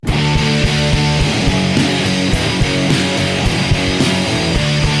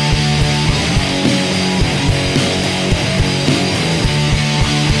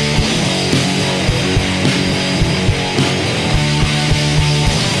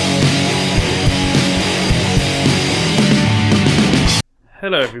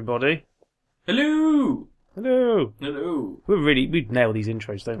Hello, everybody. Hello! Hello. Hello. We nail these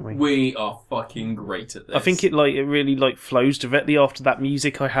intros, don't we? We are fucking great at this. I think it really flows directly after that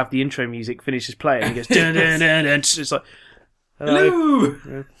music. I have the intro music finishes playing and it goes dun, dun, dun, dun. It's like Hello!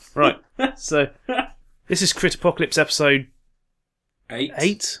 Yeah. Right. So this is Crit Apocalypse episode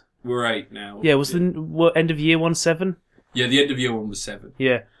 8. We're 8 now. Yeah, was the end of year one 7? Yeah, the end of year 1 was 7.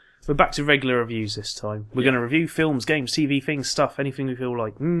 Yeah. We're back to regular reviews this time. We're going to review films, games, TV, things, stuff, anything we feel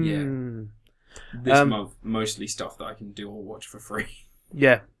like. This month, mostly stuff that I can do or watch for free.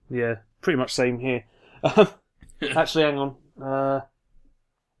 Yeah. Pretty much same here. Actually, hang on.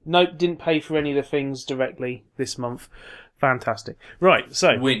 Nope, didn't pay for any of the things directly this month. Fantastic. Right,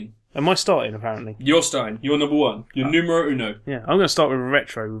 so... Win. Am I starting, apparently? You're starting. You're number 1. You're numero uno. Yeah, I'm going to start with a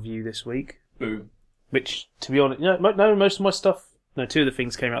retro review this week. Boom. Which, to be honest... No, most of my stuff... No, 2 of the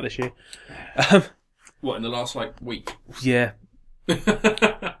things came out this year. What, in the last, week? Yeah.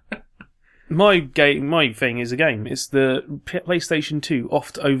 My thing is a game. It's the PlayStation 2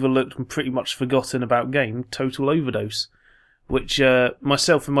 oft overlooked and pretty much forgotten about game, Total Overdose, which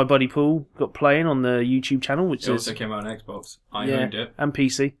myself and my buddy Paul got playing on the YouTube channel. Which also came out on Xbox. I owned it. And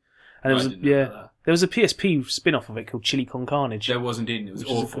PC. And there was a PSP spin-off of it called Chili Con Carnage. There was indeed. It was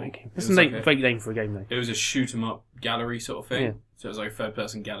awful. It's a fake name for a game, though. It was a shoot-'em-up gallery sort of thing. Yeah. So it was like a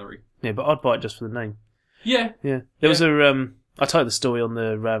third-person gallery. Yeah, but I'd buy it just for the name. Yeah. Yeah. There was a... I told the story on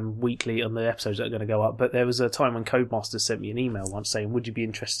the weekly, on the episodes that are going to go up, but there was a time when Codemaster sent me an email once saying, would you be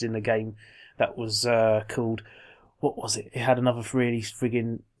interested in a game that was called... What was it? It had another really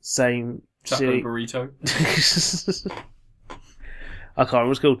friggin' same... Taco Burrito? I can't remember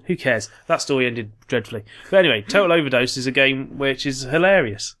what it's called. Who cares? That story ended dreadfully. But anyway, Total Overdose is a game which is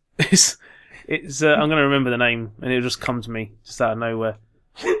hilarious. It's I'm going to remember the name, and it'll just come to me just out of nowhere.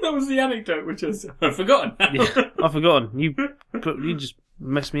 That was the anecdote, which I've forgotten. Yeah, I've forgotten. You just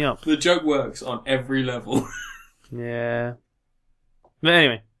messed me up. The joke works on every level. Yeah. But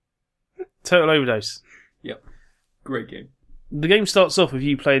anyway, Total Overdose. Yep. Great game. The game starts off with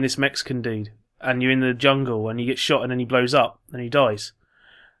you playing this Mexican dude, and you're in the jungle, and you get shot, and then he blows up, and he dies.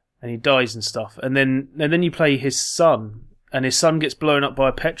 And he dies and stuff. And then you play his son, and his son gets blown up by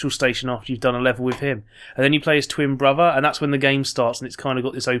a petrol station after you've done a level with him. And then you play his twin brother, and that's when the game starts, and it's kind of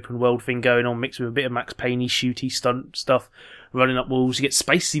got this open world thing going on, mixed with a bit of Max Payne-y, shooty stunt stuff, running up walls. You get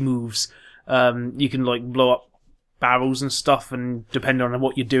spacey moves. You can blow up barrels and stuff, and depending on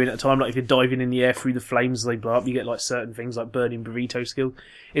what you're doing at the time, if you're diving in the air through the flames they blow up, you get certain things like burning burrito skill.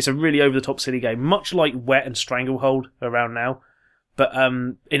 It's a really over-the-top silly game, much like Wet and Stranglehold around now. But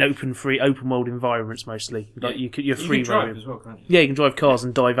in open world environments mostly. You're free you can drive roaming as well, can't you? Yeah, you can drive cars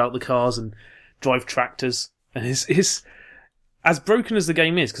and dive out the cars and drive tractors. And it's as broken as the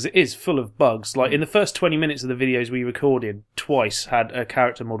game is, because it is full of bugs. In the first 20 minutes of the videos we recorded, twice had a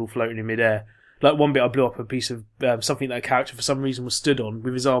character model floating in midair. One bit I blew up a piece of something that a character for some reason was stood on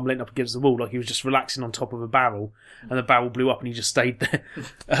with his arm leant up against the wall, he was just relaxing on top of a barrel, and the barrel blew up and he just stayed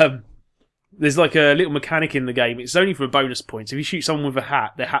there. There's a little mechanic in the game. It's only for a bonus point. If you shoot someone with a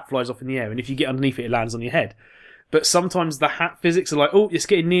hat, their hat flies off in the air, and if you get underneath it, it lands on your head. But sometimes the hat physics are it's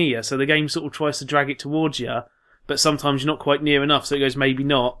getting near you, so the game sort of tries to drag it towards you, but sometimes you're not quite near enough, so it goes maybe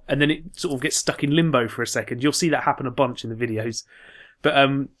not, and then it sort of gets stuck in limbo for a second. You'll see that happen a bunch in the videos. But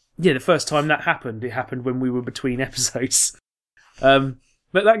the first time that happened, it happened when we were between episodes. But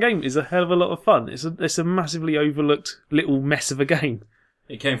that game is a hell of a lot of fun. It's a massively overlooked little mess of a game.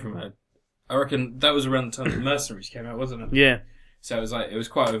 It came from I reckon that was around the time the Mercenaries came out, wasn't it? Yeah. So it was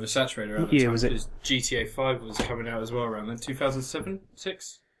quite oversaturated around that time. Was it? Because GTA 5 was coming out as well around then. 2007?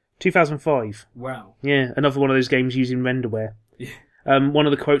 6? 2005. Wow. Yeah, another one of those games using renderware. Yeah. One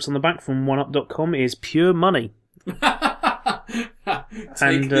of the quotes on the back from oneup.com is pure money.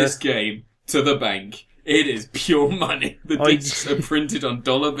 Take this game to the bank. It is pure money. The discs are printed on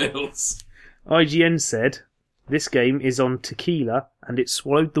dollar bills. IGN said, this game is on tequila and it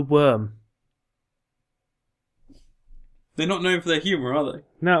swallowed the worm. They're not known for their humour, are they?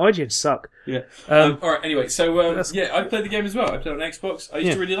 No, IGN suck. Yeah. Alright, anyway, so I played the game as well. I played it on Xbox. I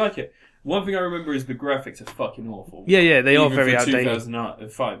used to really like it. One thing I remember is the graphics are fucking awful. Yeah, they are very outdated.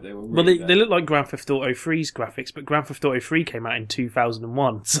 2005, they were really they look like Grand Theft Auto 3's graphics, but Grand Theft Auto 3 came out in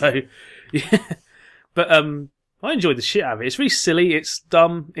 2001, so yeah. But I enjoyed the shit out of it. It's really silly, it's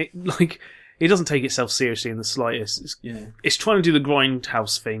dumb, it doesn't take itself seriously in the slightest. It's trying to do the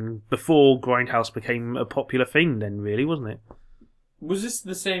Grindhouse thing before Grindhouse became a popular thing then, really, wasn't it? Was this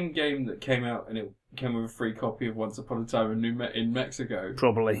the same game that came out and it came with a free copy of Once Upon a Time in Mexico?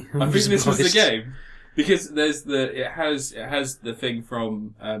 Probably. I think this was the game. Because it has the thing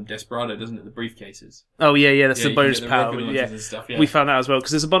from Desperado, doesn't it? The briefcases. Oh yeah, that's the bonus the power. rocket launchers and stuff, We found out as well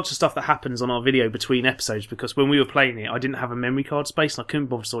because there's a bunch of stuff that happens on our video between episodes. Because when we were playing it, I didn't have a memory card space and I couldn't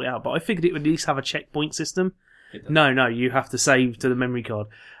bother to sort it out. But I figured it would at least have a checkpoint system. No, you have to save to the memory card.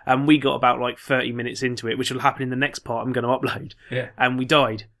 And we got about like 30 minutes into it, which will happen in the next part I'm going to upload. Yeah. And we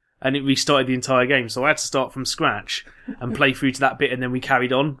died. And it restarted the entire game. So I had to start from scratch and play through to that bit, and then we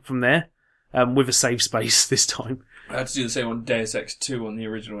carried on from there with a save space this time. I had to do the same on Deus Ex 2 on the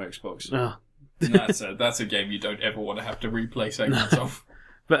original Xbox. Oh. That's a game you don't ever want to have to replay segments of.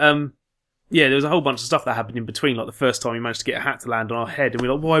 But yeah, there was a whole bunch of stuff that happened in between. Like the first time we managed to get a hat to land on our head, and we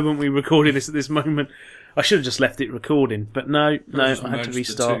were like, why weren't we recording this at this moment? I should have just left it recording, but no, I had to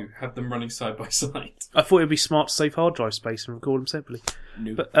restart. Have them running side by side. I thought it'd be smart to save hard drive space and record them separately.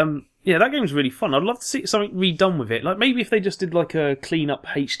 Nope. But yeah, that game's really fun. I'd love to see something redone with it. Like maybe if they just did like a clean up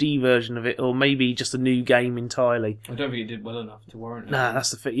HD version of it, or maybe just a new game entirely. I don't think it did well enough to warrant it. Nah,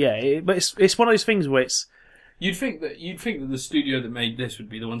 that's the thing. Yeah, but it's one of those things where it's. You'd think that the studio that made this would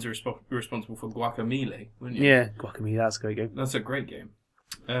be the ones that are responsible for Guacamelee, wouldn't you? Yeah, Guacamelee, that's a great game. That's a great game.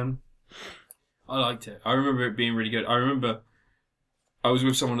 I liked it. I remember it being really good. I remember I was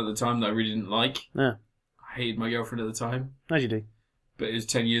with someone at the time that I really didn't like. Yeah. I hated my girlfriend at the time. As you do. But it was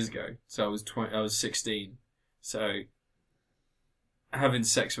 10 years ago, so I was 16. So having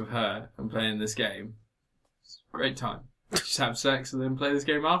sex with her and playing this game, it's a great time. Just have sex and then play this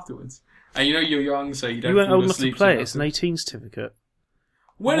game afterwards. And you're young, so you don't weren't fall old enough asleep. to play it. It's an 18 certificate.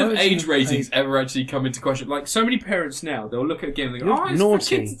 When have age ratings ever actually come into question? Like, so many parents now, they'll look at a game and they go, it's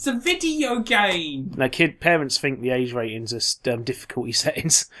naughty. For kids, it's a video game. No, parents think the age ratings are difficulty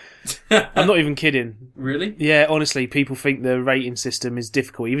settings. I'm not even kidding. Really? Yeah, honestly, people think the rating system is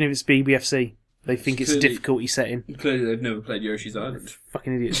difficult. Even if it's BBFC, they think it's a difficulty setting. Clearly they've never played Yoshi's Island.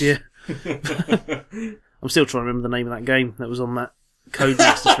 Fucking idiots, yeah. I'm still trying to remember the name of that game that was on that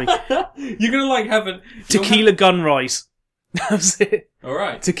Codemasters thing. You're going to have Tequila Gunrise. That was it.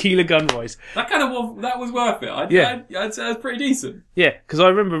 Alright. Tequila Gunrise. That was worth it. I'd say that's pretty decent. Yeah, because I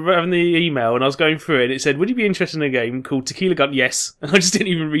remember having the email and I was going through it and it said, would you be interested in a game called Tequila Gun? Yes. And I just didn't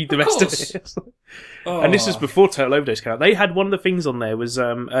even read the rest of it. And this was before Total Overdose came out. They had one of the things on there was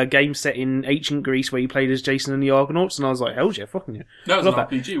a game set in ancient Greece where you played as Jason and the Argonauts, and I was like, hell yeah, fucking yeah. That was an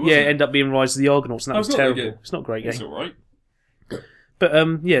RPG, wasn't it? Yeah, it ended up being Rise of the Argonauts, and that was terrible. It's not a great game. It's alright. But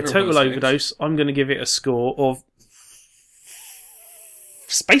yeah, Total Overdose, I'm going to give it a score of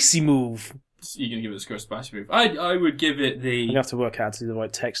Spicy Move. You're going to give it a score of Spicy Move. I would give it the... You have to work out how to do the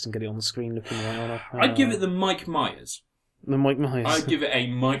right text and get it on the screen looking right on. I'd give it the Mike Myers. The Mike Myers. I'd give it a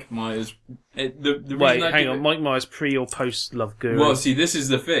Mike Myers. Wait, hang on. Mike Myers pre or post Love Guru? Well, see, this is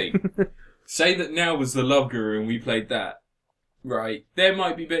the thing. Say that now was the Love Guru and we played that. Right. There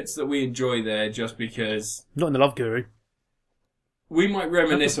might be bits that we enjoy there just because... Not in the Love Guru. We might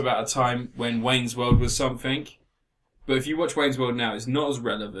reminisce about a time when Wayne's World was something. But if you watch Wayne's World now, it's not as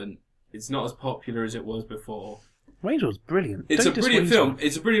relevant. It's not as popular as it was before. Wayne's World's brilliant. It's a brilliant film.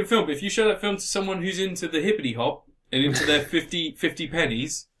 It's a brilliant film. But if you show that film to someone who's into the hippity hop and into their 50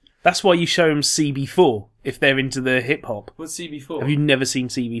 pennies... That's why you show them CB4, if they're into the hip hop. What's CB4? Have you never seen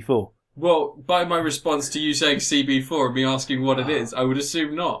CB4? Well, by my response to you saying CB4 and me asking what it is, I would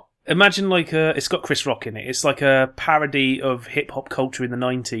assume not. Imagine it's got Chris Rock in it. It's like a parody of hip hop culture in the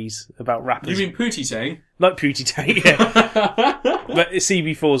 90s about rappers. You mean Pootie Tang? Like Pootie Tang, yeah. But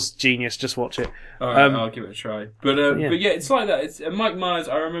CB4's genius. Just watch it. Alright, I'll give it a try. But yeah, it's like that. It's Mike Myers.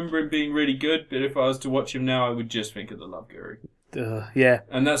 I remember him being really good, but if I was to watch him now, I would just think of the Love Guru. Yeah.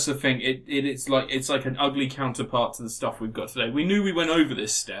 And that's the thing. It's like an ugly counterpart to the stuff we've got today. We knew we went over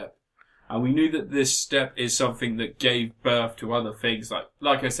this step. And we knew that this step is something that gave birth to other things,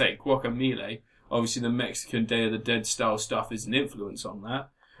 like I say, Guacamelee. Obviously, the Mexican Day of the Dead style stuff is an influence on that.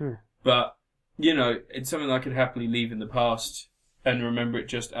 But, it's something I could happily leave in the past and remember it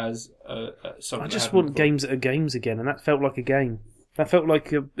just as something. I just want games that are games again, and that felt like a game. That felt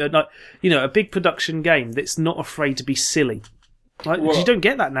like a big production game that's not afraid to be silly. Because you don't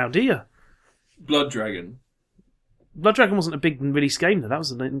get that now, do you? Blood Dragon. Blood Dragon wasn't a big release game, though. That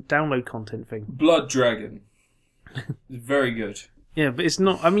was a download content thing. Blood Dragon. Very good. Yeah, but it's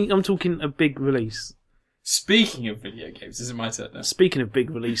not... I mean, I'm talking a big release. Speaking of video games, this is my turn now. Speaking of big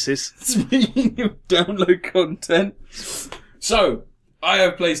releases. Speaking of download content. So, I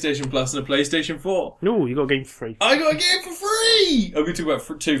have PlayStation Plus and a PlayStation 4. No, you got a game for free. I got a game for free! I'm going to talk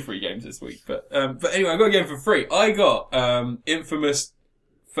about 2 free games this week. But anyway, I got a game for free. I got Infamous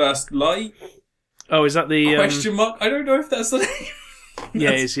First Light. Oh, is that the... Question mark? I don't know if that's the name. Yeah,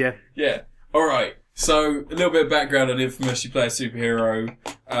 it is, yeah. Yeah. Alright. So, a little bit of background on Infamous. You play a superhero.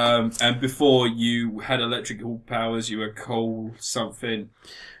 And before you had electrical powers, you were coal something.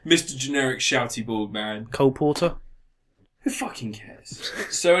 Mr. Generic Shouty Bald Man. Cole Porter. Who fucking cares?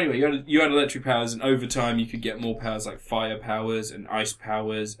 So anyway, you had electric powers, and over time you could get more powers like fire powers and ice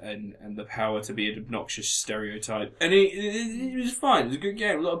powers and the power to be an obnoxious stereotype. And it was fine. It was a good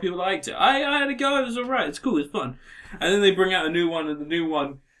game. A lot of people liked it. I had a go. It was alright. It's cool. It's fun. And then they bring out a new one, and the new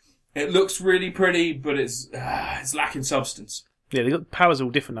one, it looks really pretty, but it's lacking substance. Yeah, they got powers all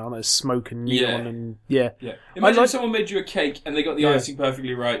different now. There's smoke and neon and yeah. Imagine if someone made you a cake and they got the icing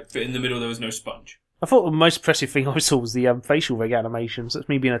perfectly right, but in the middle there was no sponge. I thought the most impressive thing I saw was the facial rig animations. That's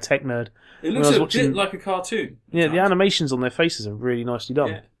me being a tech nerd. It looks a bit like a cartoon. Yeah, the animations on their faces are really nicely done.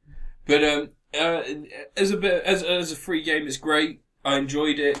 Yeah. But as a free game, it's great. I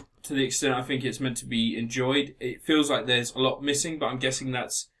enjoyed it to the extent I think it's meant to be enjoyed. It feels like there's a lot missing, but I'm guessing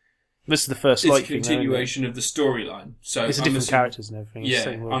this is the first it's a continuation of the storyline. So it's different characters and everything. Yeah,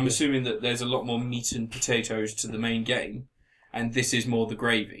 I'm assuming that there's a lot more meat and potatoes to the main game. And this is more the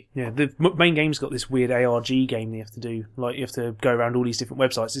gravy. Yeah, the main game's got this weird ARG game that you have to do. Like, you have to go around all these different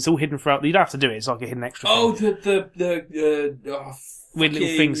websites. It's all hidden throughout. You don't have to do it. It's like a hidden extra thing. Weird little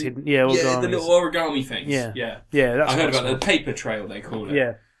things hidden. Yeah, the little origami things. Yeah. That's I heard about the paper trail, they call it.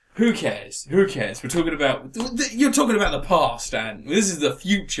 Yeah. Who cares? We're talking about... You're talking about the past, Dan. This is the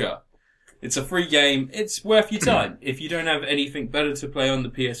future. It's a free game. It's worth your time. If you don't have anything better to play on the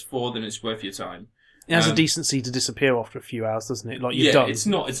PS4, then it's worth your time. It has a decency to disappear after a few hours, doesn't it? Like you've done. It's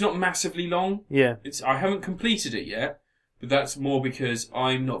not massively long. Yeah. I haven't completed it yet, but that's more because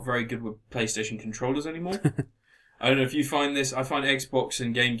I'm not very good with PlayStation controllers anymore. I don't know if you find this. I find Xbox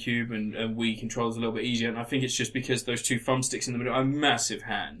and GameCube and Wii controllers a little bit easier, and I think it's just because those two thumbsticks in the middle are massive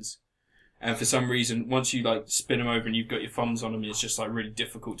hands. And for some reason, once you like spin them over and you've got your thumbs on them, it's just like really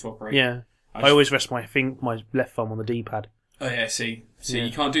difficult to operate. Yeah. I always rest my left thumb on the D-pad. Oh yeah, see,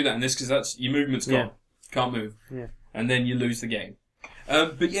 you can't do that in this because that's your movement's gone. Yeah. Can't move. Yeah. And then you lose the game.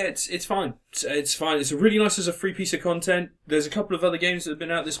 But yeah, it's fine. It's fine. It's really nice as a free piece of content. There's a couple of other games that have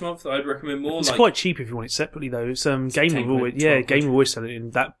been out this month that I'd recommend more. It's quite cheap if you want it separately though. It's Game will always sell it in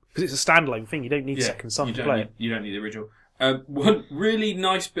that because it's a standalone thing. You don't need Second Son to play it. You don't need the original. One really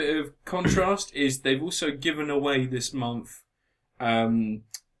nice bit of contrast is they've also given away this month.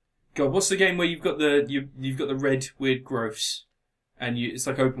 God, what's the game where you've got the red weird growths, and it's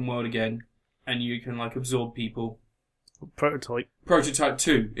like open world again, and you can like absorb people. Prototype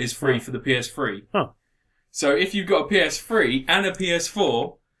 2 is free for the PS3. Oh. So if you've got a PS3 and a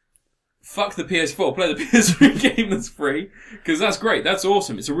PS4, fuck the PS4, play the PS3 game that's free, because that's great, that's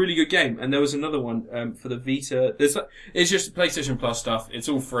awesome, it's a really good game. And there was another one for the Vita. It's just PlayStation Plus stuff, it's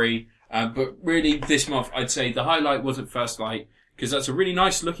all free, but really this month I'd say the highlight wasn't First Light, because that's a really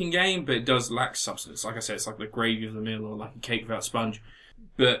nice looking game, but it does lack substance. Like I said, it's like the gravy of the meal, or like a cake without sponge.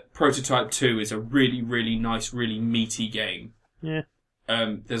 But Prototype 2 is a really, really nice, really meaty game. Yeah.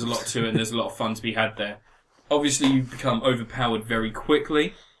 There's a lot to it, and there's a lot of fun to be had there. Obviously, you become overpowered very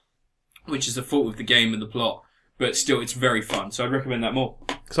quickly, which is the fault of the game and the plot. But still, it's very fun, so I'd recommend that more.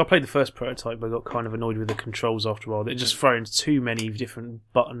 Because I played the first Prototype, but I got kind of annoyed with the controls after a while. It just throws too many different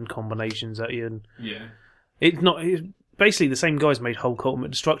button combinations at you. And yeah. It's basically the same guys made Hulk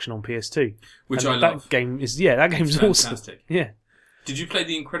Ultimate Destruction on PS2. Which I love. That game's awesome. Fantastic. Yeah. Did you play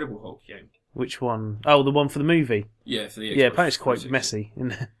the Incredible Hulk game? Which one? Oh, the one for the movie. Yeah, for the Xbox. Yeah, apparently it's quite messy.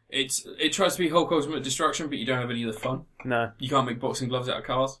 It tries to be Hulk Ultimate Destruction, but you don't have any of the fun. No. You can't make boxing gloves out of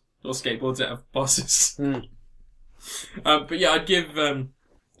cars or skateboards out of buses. Mm. But yeah, I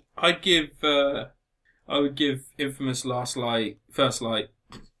would give Infamous First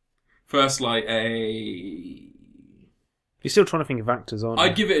Light a. You're still trying to think of actors, aren't you?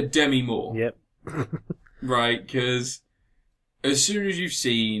 I'd give it a Demi Moore. Yep. Right, because as soon as you've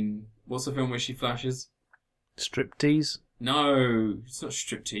seen what's the film where she flashes? Striptease? No, it's not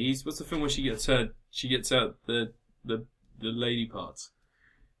Striptease. What's the film where she gets out the lady parts?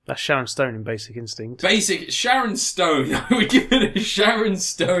 That's Sharon Stone in Basic Instinct. Sharon Stone. I would give it a Sharon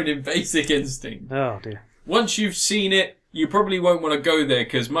Stone in Basic Instinct. Oh dear. Once you've seen it, you probably won't want to go there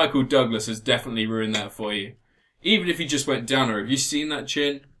because Michael Douglas has definitely ruined that for you. Even if you just went down her, have you seen that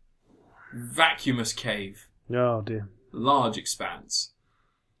chin? Vacuumous cave. Oh dear. Large expanse.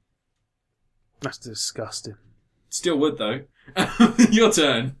 That's disgusting. Still would though. Your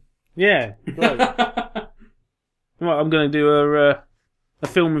turn. Yeah. Right. Right, I'm going to do a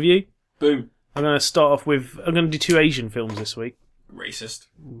film review. Boom. I'm going to start off with. I'm going to do 2 Asian films this week. Racist.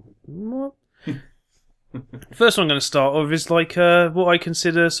 What? First one I'm going to start off is like what I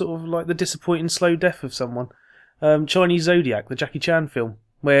consider sort of like the disappointing slow death of someone. Chinese Zodiac, the Jackie Chan film,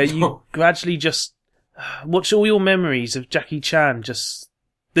 where you gradually just watch all your memories of Jackie Chan just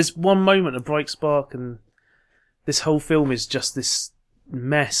There's one moment, a bright spark, and this whole film is just this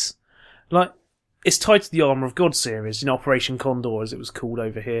mess. Like, it's tied to the Armour of God series, Operation Condor, as it was called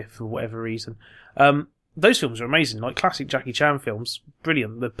over here for whatever reason. Those films are amazing, like classic Jackie Chan films.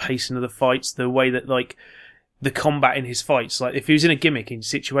 Brilliant. The pacing of the fights, the way that, like, the combat in his fights. Like, if he was in a gimmicking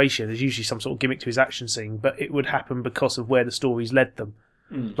situation, there's usually some sort of gimmick to his action scene, but it would happen because of where the story's led them.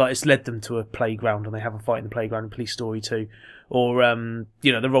 Like, it's led them to a playground and they have a fight in the playground in Police Story 2. Or, the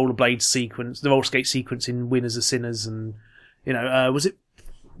rollerblade sequence, the roller skate sequence in Winners are Sinners, and,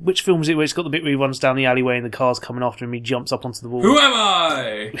 which film was it where it's got the bit where he runs down the alleyway and the car's coming after him, he jumps up onto the wall? Who am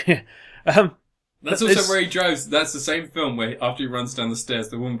I? That's also there's- where he drives. That's the same film where after he runs down the stairs,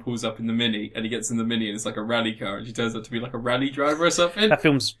 the woman pulls up in the Mini, and he gets in the Mini, and it's like a rally car, and she turns out to be like a rally driver or something. That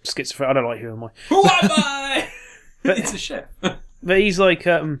film's schizophrenic. I don't like Who Am I? Who am I? It's a chef. But he's like,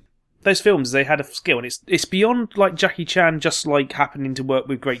 those films, they had a skill, and it's beyond like Jackie Chan just like happening to work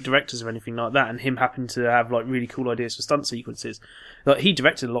with great directors or anything like that, and him happening to have like really cool ideas for stunt sequences. Like, he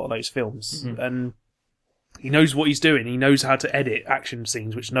directed a lot of those films, and he knows what he's doing. He knows how to edit action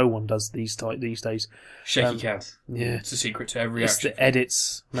scenes, which no one does these days. Shaky cam. Yeah, It's a secret to every it's action. the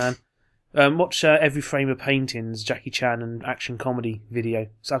edits, man. Watch Every Frame of Painting's Jackie Chan and action comedy video.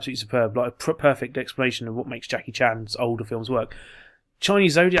 It's absolutely superb. Like a perfect explanation of what makes Jackie Chan's older films work.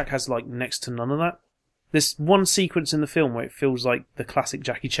 Chinese Zodiac has like next to none of that. There's one sequence in the film where it feels like the classic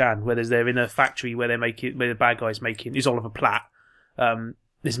Jackie Chan, where they're in a factory where where the bad guy's is Oliver Platt,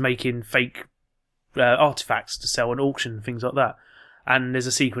 is making fake artifacts to sell at auction and things like that. And there's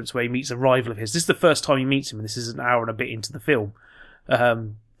a sequence where he meets a rival of his. This is the first time he meets him, and this is an hour and a bit into the film.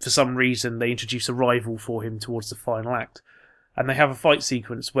 For some reason, they introduce a rival for him towards the final act. And they have a fight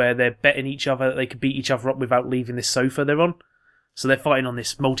sequence where they're betting each other that they could beat each other up without leaving this sofa they're on. So they're fighting on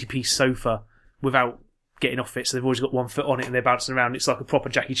this multi-piece sofa without getting off it, so they've always got one foot on it and they're bouncing around. It's like a proper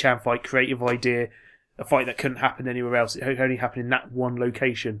Jackie Chan fight, creative idea, a fight that couldn't happen anywhere else. It only happened in that one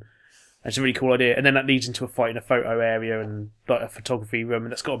location. And it's a really cool idea. And then that leads into a fight in a photo area and like a photography room,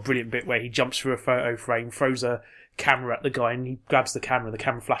 and that's got a brilliant bit where he jumps through a photo frame, throws a camera at the guy, and he grabs the camera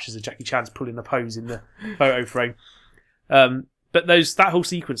flashes and Jackie Chan's pulling the pose in the photo frame. But that whole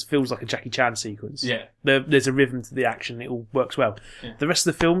sequence feels like a Jackie Chan sequence. Yeah. There's a rhythm to the action. It all works well. Yeah. The rest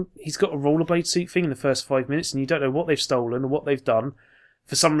of the film, he's got a rollerblade suit thing in the first 5 minutes, and you don't know what they've stolen or what they've done.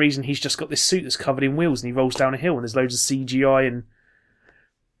 For some reason, he's just got this suit that's covered in wheels, and he rolls down a hill, and there's loads of CGI, and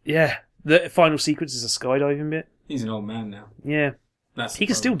yeah, the final sequence is a skydiving bit. He's an old man now. Yeah. That's He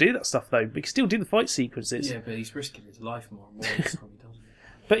can still do that stuff, though. He can still do the fight sequences. Yeah, but he's risking his life more and more each time he does it.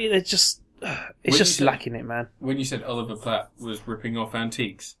 But it's just When you said- lacking it, man. When you said Oliver Platt was ripping off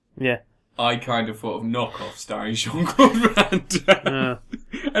antiques, Yeah. I kind of thought of Knockoff starring Jean-Claude Van Damme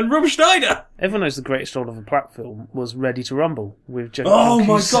and Rob Schneider. Everyone knows the greatest Oliver Platt film was Ready to Rumble with John Oh my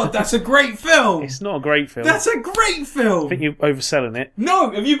Cusack. god, that's a great film! It's not a great film. That's a great I film! think you're overselling it.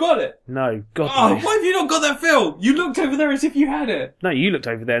 No, have you got it? No, God Oh, no. why have you not got that film? You looked over there as if you had it. No, you looked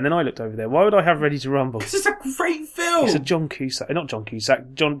over there and then I looked over there. Why would I have Ready to Rumble? Because it's a great film! It's a John Cusack, not John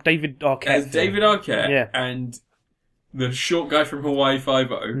Cusack, David Arquette. As film. David Arquette Yeah. and the short guy from Hawaii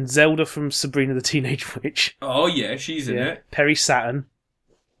Five-O. And Zelda from Sabrina the Teenage Witch. Oh yeah, she's in it. Perry Saturn.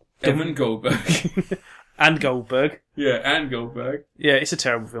 Evan Goldberg. And Goldberg. Yeah, and Goldberg. Yeah, it's a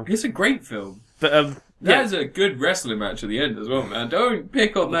terrible film. It's a great film. But That's a good wrestling match at the end as well, man. Don't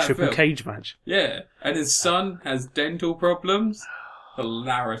pick on that triple film. cage match. Yeah, and his son has dental problems.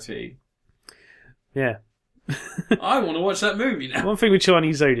 Hilarity. Yeah. I want to watch that movie now. One thing with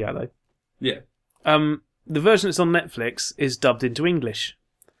Chinese Zodiac though. Yeah. The version that's on Netflix is dubbed into English.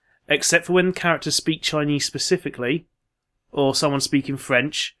 Except for when characters speak Chinese specifically, or someone speaking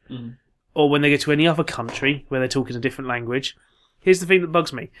French, or when they go to any other country where they're talking a different language. Here's the thing that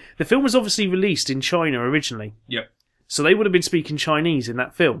bugs me. The film was obviously released in China originally. Yep. So they would have been speaking Chinese in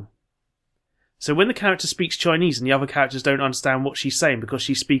that film. So when the character speaks Chinese and the other characters don't understand what she's saying because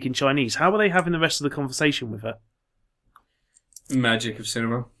she's speaking Chinese, how are they having the rest of the conversation with her? Magic of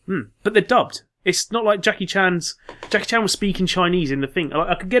cinema. But they're dubbed. It's not like Jackie Chan was speaking Chinese in the thing.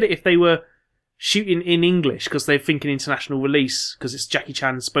 I could get it if they were shooting in English because they're thinking international release because it's Jackie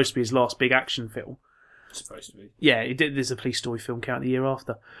Chan's supposed to be his last big action film. Supposed to be. Yeah, there's a Police Story film came out the year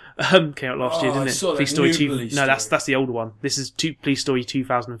after. Came out last year, didn't I it? saw that Police Story new 2. Police No, Story. that's the older one. This is Police Story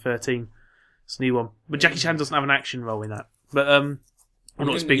 2013. It's a new one. But Jackie Chan doesn't have an action role in that. But well,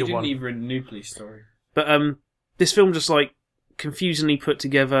 not as big a one. He didn't even new Police Story. But this film just like confusingly put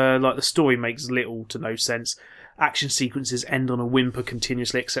together. Like the story makes little to no sense. Action sequences end on a whimper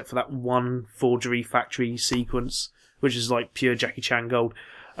continuously, except for that one forgery factory sequence, which is like pure Jackie Chan gold.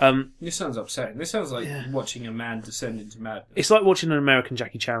 This sounds upsetting. This sounds like watching a man descend into madness. It's like watching an American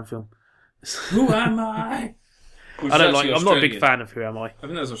Jackie Chan film. Who am I? I don't like. I'm not a big fan of Who Am I. I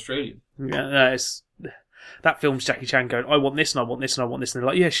think that's Australian. Yeah, no, it's that film's Jackie Chan going, I want this and I want this and I want this, and they're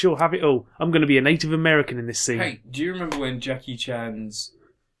like, yeah, sure, have it all. I'm going to be a Native American in this scene. Hey, do you remember when Jackie Chan's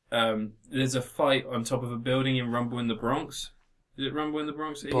there's a fight on top of a building in Rumble in the Bronx? Is it Rumble in the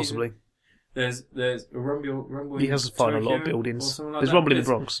Bronx? Possibly. There's a Rumble. He has a fight on a lot of buildings. There's Rumble in the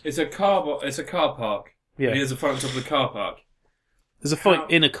Bronx. It's a car park. Yeah. And he has a fight on top of the car park. There's a fight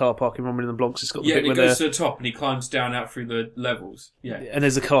in a car park in Rumble in the Bronx. It's got the bit and he where goes to the top and he climbs down out through the levels. Yeah. And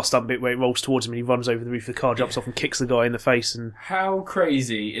there's a car stunt bit where it rolls towards him and he runs over the roof of the car, jumps off and kicks the guy in the face. And how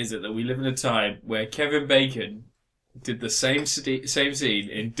crazy is it that we live in a time where Kevin Bacon did the same scene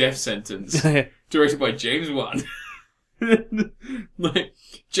in Death Sentence, directed by James Wan. Like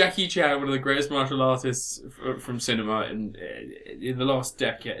Jackie Chan, one of the greatest martial artists from cinema in the last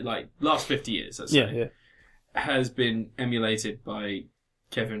decade, like last 50 years, let's say, has been emulated by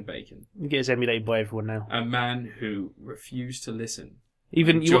Kevin Bacon. He gets emulated by everyone now. A man who refused to listen.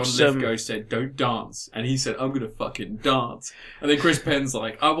 Even John Lithgow said, "Don't dance," and he said, "I'm gonna fucking dance." And then Chris Penn's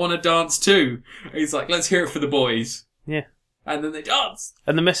like, "I want to dance too." And he's like, "Let's hear it for the boys." Yeah. And then they danced.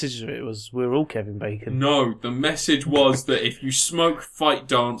 And the message of it was, we're all Kevin Bacon. No, the message was that if you smoke, fight,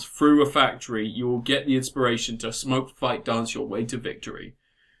 dance through a factory, you will get the inspiration to smoke, fight, dance your way to victory.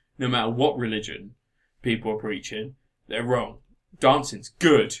 No matter what religion people are preaching, they're wrong. Dancing's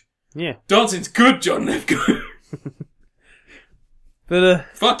good. Yeah. Dancing's good, John Lithgow. But,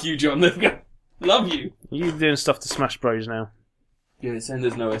 fuck you, John Lithgow. Love you. You're doing stuff to Smash Bros now. Yeah, it's saying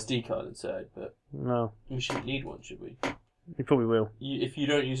there's no SD card inside, but... No. We shouldn't need one, should we? You probably will. If you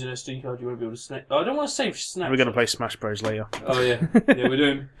don't use an SD card, you won't be able to snap. I don't want to save Snapchat. We're going to play Smash Bros later. Oh, yeah. Yeah, we're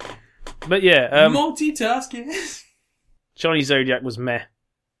doing... But yeah... multitasking. Chinese Zodiac was meh.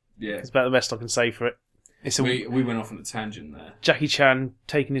 Yeah. It's about the best I can say for it. We went off on a tangent there. Jackie Chan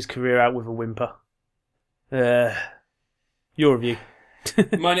taking his career out with a whimper. Your review.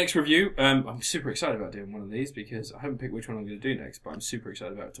 My next review, I'm super excited about doing one of these because I haven't picked which one I'm going to do next, but I'm super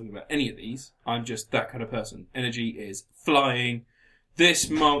excited about talking about any of these. I'm just that kind of person. Energy is flying. This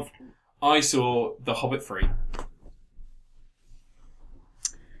month, I saw The Hobbit 3.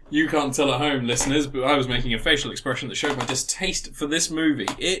 You can't tell at home, listeners, but I was making a facial expression that showed my distaste for this movie.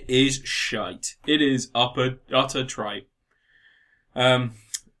 It is shite. It is utter tripe. Where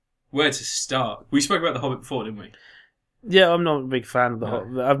to start? We spoke about The Hobbit before, didn't we? Yeah, I'm not a big fan of the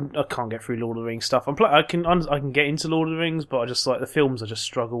Hobbit. I can't get through Lord of the Rings stuff. I can get into Lord of the Rings, but I just like the films. I just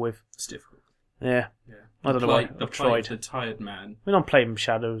struggle with. It's difficult. Yeah. I don't know why. I've tried. The Tired Man. I mean, I'm playing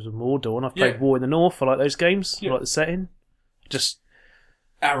Shadows of Mordor, and I've played War in the North. I like those games. I like the setting. Just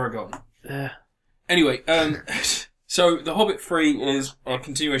Aragon. Yeah. Anyway, so The Hobbit 3 is a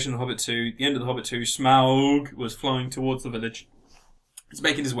continuation of The Hobbit 2. The end of The Hobbit 2, Smaug was flying towards the village. He's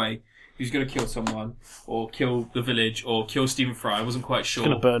making his way. He was going to kill someone, or kill the village, or kill Stephen Fry. I wasn't quite sure. He's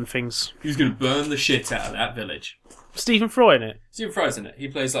going to burn things. He was going to burn the shit out of that village. Stephen Fry in it? Stephen Fry's in it. He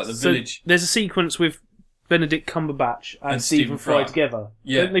plays like the village. There's a sequence with Benedict Cumberbatch and Stephen Fry together.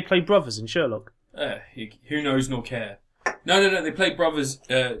 Yeah. Don't they play brothers in Sherlock? Who knows nor care. No. They play brothers.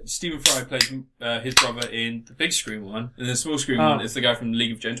 Stephen Fry plays his brother in the big screen one, and the small screen one is the guy from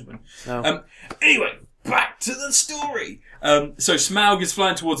League of Gentlemen. Oh. Anyway, back to the story. So Smaug is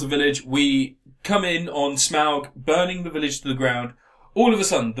flying towards the village. We come in on Smaug burning the village to the ground. All of a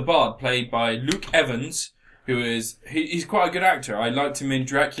sudden, the bard, played by Luke Evans, he's quite a good actor. I liked him in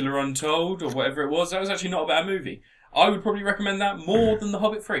Dracula Untold, or whatever it was. That was actually not a bad movie. I would probably recommend that more than The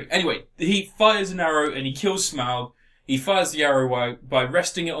Hobbit 3. Anyway, he fires an arrow and he kills Smaug. He fires the arrow by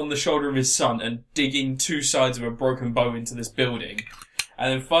resting it on the shoulder of his son and digging two sides of a broken bow into this building.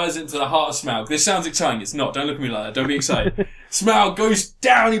 And then fires it into the heart of Smaug. This sounds exciting. It's not. Don't look at me like that. Don't be excited. Smaug goes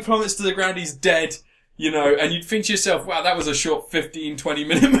down. He plummets to the ground. He's dead. You know, and you'd think to yourself, wow, that was a short 15,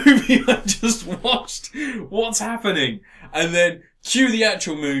 20-minute movie I just watched. What's happening? And then cue the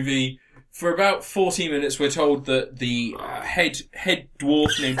actual movie. For about 40 minutes, we're told that the head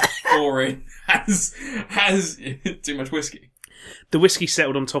dwarf named Thorin has too much whiskey. The whiskey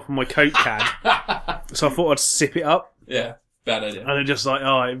settled on top of my Coke can, so I thought I'd sip it up. Yeah, bad idea. And it just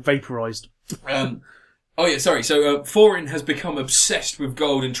it vaporised. So Thorin has become obsessed with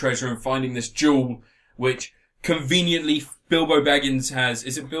gold and treasure and finding this jewel, which conveniently Bilbo Baggins has...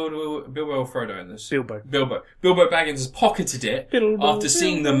 Is it Bilbo or Frodo in this? Bilbo. Bilbo Baggins has pocketed it after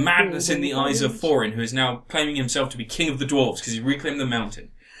seeing the madness in the eyes of Thorin, who is now claiming himself to be king of the dwarves because he reclaimed the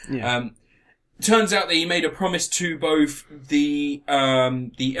mountain. Yeah. turns out that he made a promise to both the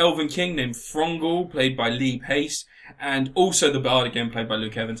Elven King named Frongul, played by Lee Pace, and also the Bard, again played by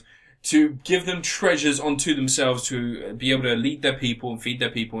Luke Evans, to give them treasures unto themselves to be able to lead their people and feed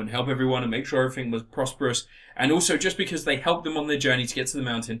their people and help everyone and make sure everything was prosperous. And also just because they helped them on their journey to get to the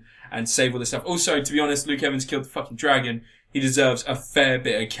mountain and save all this stuff. Also, to be honest, Luke Evans killed the fucking dragon. He deserves a fair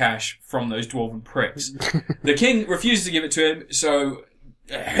bit of cash from those dwarven pricks. The king refuses to give it to him, so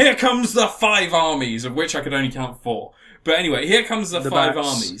here comes the 5 armies, of which I could only count 4. But anyway, here comes the 5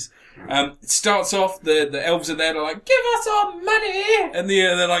 armies. It starts off, the elves are there, they're like, give us our money! And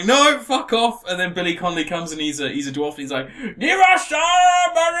they're like, no, fuck off! And then Billy Connolly comes and he's a dwarf and he's like, give us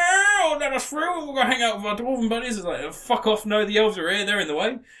our money! Or let us through, we'll go hang out with our dwarven buddies. It's like, fuck off, no, the elves are here, they're in the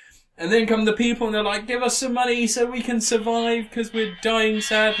way. And then come the people and they're like, give us some money so we can survive because we're dying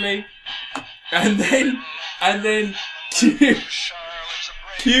sadly. And then,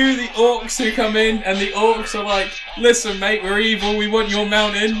 cue the orcs who come in, and the orcs are like, listen mate, we're evil, we want your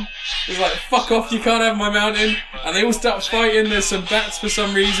mountain. It's like, fuck off, you can't have my mountain. And they all start fighting, there's some bats for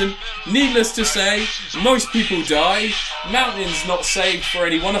some reason. Needless to say, most people die. Mountain's not saved for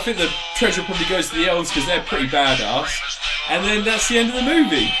anyone. I think the treasure probably goes to the elves because they're pretty badass. And then that's the end of the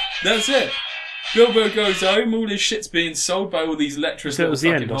movie. That's it. Bilbo goes home, all his shit's being sold by all these lecherous little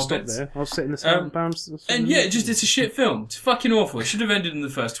fucking hobbits. I'll stop there. I'll sit in the sound and yeah, it's a shit film. It's fucking awful. It should have ended in the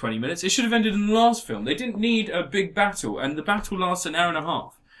first 20 minutes. It should have ended in the last film. They didn't need a big battle, and the battle lasts an hour and a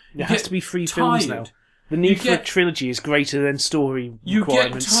half. It has to be 3 films now. The need for a trilogy is greater than story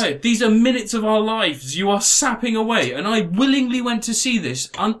requirements. You get tired. These are minutes of our lives you are sapping away, and I willingly went to see this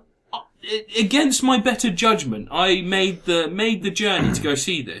against my better judgment. I made the journey to go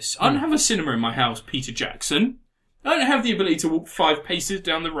see this. I don't have a cinema in my house, Peter Jackson. I don't have the ability to walk 5 paces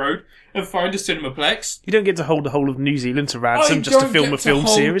down the road and find a cinemaplex. You don't get to hold the whole of New Zealand to ransom just to film a film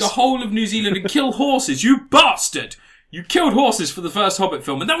series. The whole of New Zealand and kill horses, you bastard! You killed horses for the first Hobbit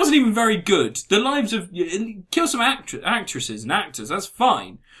film, and that wasn't even very good. The lives of... Kill some actresses and actors, that's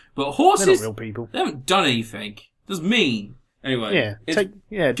fine. But horses... They're not real people. They haven't done anything. That's mean. Anyway.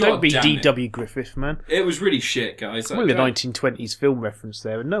 Don't be D.W. Griffith, man. It was really shit, guys. It's really a 1920s film reference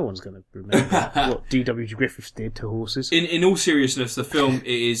there, and no one's going to remember what D.W. Griffith did to horses. In all seriousness, the film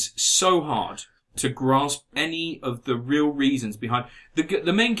is so hard to grasp any of the real reasons behind...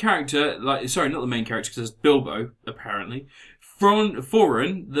 The main character... Sorry, not the main character, because it's Bilbo, apparently.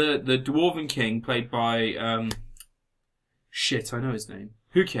 Thorin, the Dwarven King, played by... I know his name.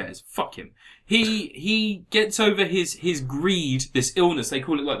 Who cares? Fuck him. He gets over his greed, this illness. They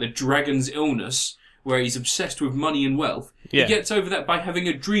call it like the dragon's illness, where he's obsessed with money and wealth. Yeah. He gets over that by having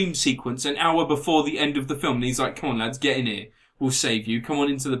a dream sequence an hour before the end of the film. And he's like, come on lads, get in here. We'll save you. Come on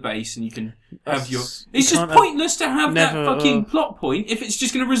into the base and you can have your... It's just pointless to have that fucking plot point if it's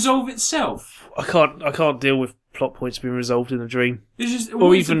just going to resolve itself. I can't deal with plot points being resolved in a dream. It's just...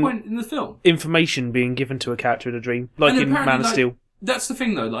 Or even the point in the film? Information being given to a character in a dream. Like in Man of Steel. That's the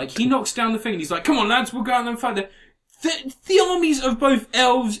thing though, like, he knocks down the thing and he's like, come on lads, we'll go out and fight the armies of both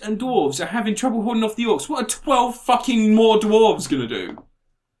elves and dwarves are having trouble holding off the orcs. What are 12 fucking more dwarves gonna do?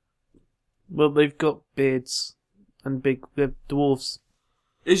 Well, they've got beards and they're dwarves.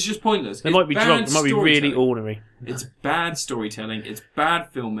 It's just pointless. They might be drunk, they might be really ornery. It's bad storytelling, it's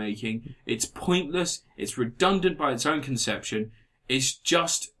bad filmmaking, it's pointless, it's redundant by its own conception. It's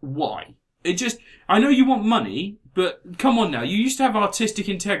just, why? I know you want money, but come on now, you used to have artistic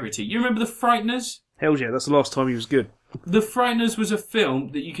integrity. You remember The Frighteners? Hell yeah, that's the last time he was good. The Frighteners was a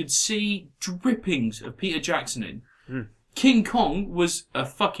film that you could see drippings of Peter Jackson in. Mm. King Kong was a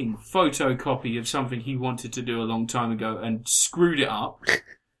fucking photocopy of something he wanted to do a long time ago and screwed it up.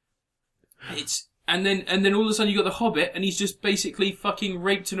 And then all of a sudden you got The Hobbit and he's just basically fucking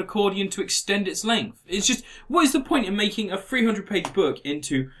raped an accordion to extend its length. It's just, what is the point in making a 300-page book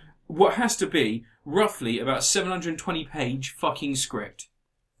into what has to be roughly about 720-page fucking script?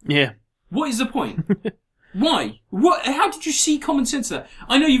 Yeah. What is the point? Why? How did you see common sense in that?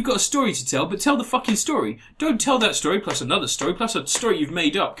 I know you've got a story to tell, but tell the fucking story. Don't tell that story plus another story plus a story you've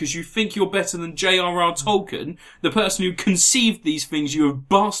made up because you think you're better than J.R.R. Tolkien, the person who conceived these things you have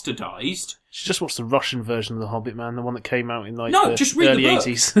bastardized. Just watch the Russian version of The Hobbit, man, the one that came out in the just read early the book.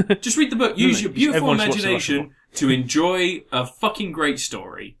 80s. Just read the book. Use your beautiful imagination to enjoy a fucking great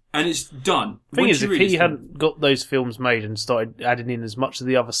story. And it's done. The thing is, if he hadn't got those films made and started adding in as much of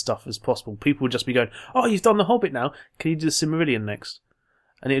the other stuff as possible, people would just be going, oh, you've done The Hobbit now, can you do The Silmarillion next?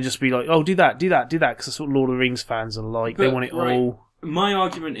 And it'd just be like, oh, do that, because that's what Lord of the Rings fans are like. They want it all. My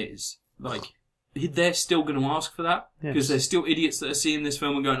argument is, like, they're still going to ask for that, because there's still idiots that are seeing this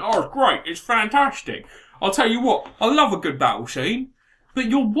film and going, oh, it's great, it's fantastic. I'll tell you what, I love a good battle scene. But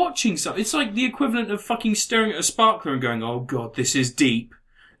you're watching something. It's like the equivalent of fucking staring at a sparkler and going, "Oh god, this is deep.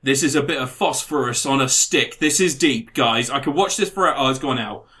 This is a bit of phosphorus on a stick. This is deep, guys. I could watch this for it's gone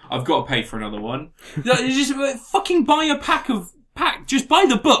out. I've got to pay for another one." Just fucking buy a pack. Just buy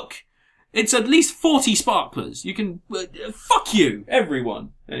the book. It's at least 40 sparklers. You can... fuck you,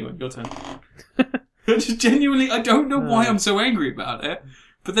 everyone. Anyway, your turn. Just genuinely, I don't know why I'm so angry about it.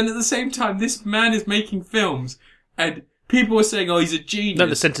 But then at the same time, this man is making films and people are saying, "Oh, he's a genius." No,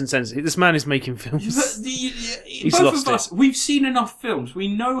 the sentence ends. This man is making films. He's both of us, we've seen enough films. We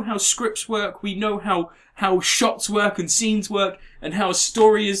know how scripts work. We know how shots work and scenes work and how a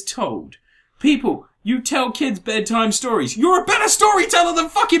story is told. People, you tell kids bedtime stories. You're a better storyteller than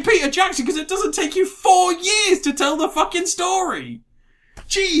fucking Peter Jackson because it doesn't take you 4 years to tell the fucking story.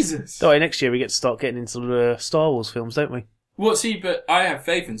 Jesus. Oh, next year we get to start getting into the Star Wars films, don't we? Well, see, but I have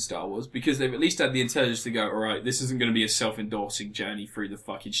faith in Star Wars because they've at least had the intelligence to go, alright, this isn't going to be a self-endorsing journey through the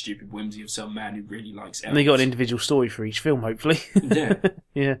fucking stupid whimsy of some man who really likes elves. And they got an individual story for each film, hopefully. Yeah.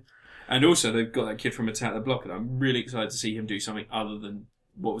 Yeah. And also, they've got that kid from Attack the Block, and I'm really excited to see him do something other than,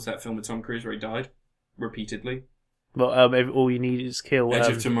 what was that film with Tom Cruise where he died? Repeatedly. Well, all you need is kill...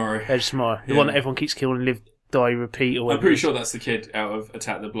 Edge of Tomorrow. Edge of Tomorrow. The Yeah. one that everyone keeps killing, live, die, repeat, or whatever. I'm pretty sure that's the kid out of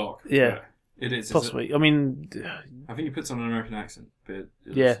Attack the Block. Yeah. It is. Possibly. I mean... I think he puts on an American accent. But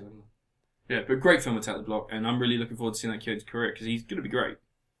Yeah. Yeah, but great film, Attack the Block, and I'm really looking forward to seeing that kid's career, because he's going to be great.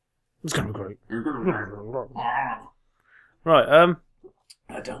 It's going to be great. I Right,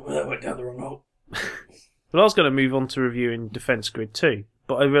 don't know, that went down the wrong hole. well, I was going to move on to reviewing Defence Grid 2,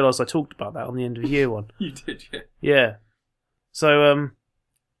 but I realised I talked about that on the end of year one. You did, yeah. Yeah. So,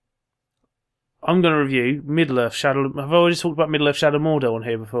 I'm going to review Middle-earth Shadow... Have I already talked about Middle-earth Shadow Mordor on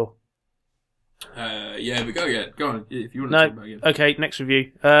here before? Yeah, but go again. Go on, if you want to No. talk about it again. Okay, next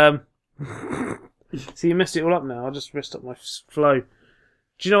review. See, you messed it all up now. I just messed up my flow.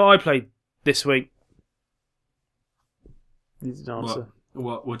 Do you know what I played this week? You didn't answer.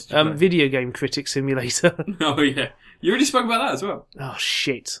 What did you play? Video Game Critic Simulator. Oh, yeah. You already spoke about that as well. Oh,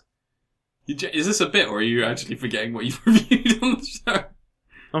 shit. Is this a bit, or are you actually forgetting what you've reviewed on the show?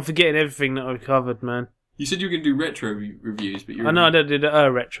 I'm forgetting everything that I've covered, man. You said you were going to do retro reviews, but you're... I know I did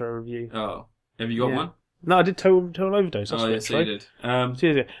a retro review. Oh. Have you got one? No, I did Total Overdose. That's Yes, retro. you did.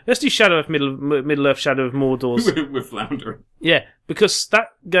 Seriously. Let's do Middle-earth Shadow of Mordor's. We're floundering. Yeah, because that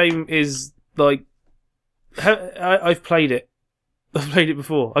game is, like... I've played it. I've played it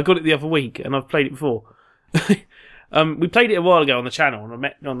before. I got it the other week, and I've played it before. We played it a while ago on the channel, on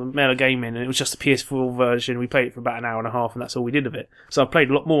the Meta Gaming, and it was just a PS4 version. We played it for about an hour and a half, and that's all we did of it. So I've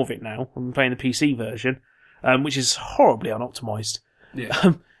played a lot more of it now. I'm playing the PC version, which is horribly unoptimised.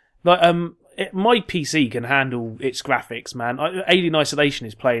 Yeah. My PC can handle its graphics, man. Alien Isolation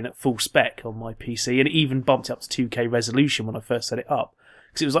is playing at full spec on my PC, and it even bumped it up to 2K resolution when I first set it up.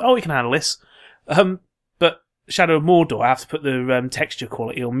 Because it was like, oh, we can handle this. But Shadow of Mordor, I have to put the texture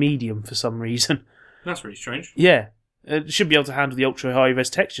quality on medium for some reason. That's really strange. Yeah. It should be able to handle the ultra high res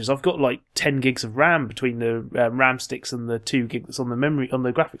textures. I've got like 10 gigs of RAM between the RAM sticks and the 2 gig that's on the memory on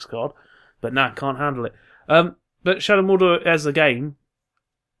the graphics card, but nah, can't handle it. But Shadow of Mordor as a game,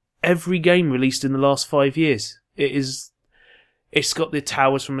 every game released in the last 5 years, it's got the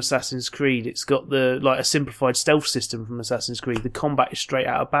towers from Assassin's Creed. It's got a simplified stealth system from Assassin's Creed. The combat is straight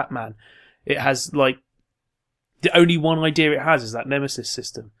out of Batman. It has the only one idea it has is that Nemesis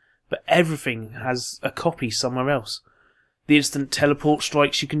system, but everything has a copy somewhere else. The instant teleport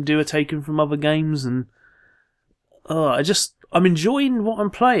strikes you can do are taken from other games, and I'm enjoying what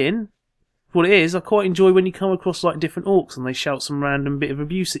I'm playing. What it is, I quite enjoy when you come across different orcs and they shout some random bit of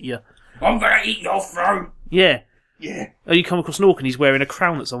abuse at you. I'm gonna eat your throat! Yeah. Yeah. Or you come across an orc and he's wearing a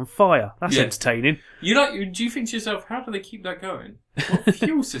crown that's on fire. That's entertaining. Do you think to yourself, how do they keep that going? What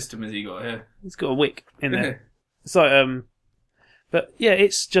fuel system has he got here? He's got a wick in there. So, but yeah,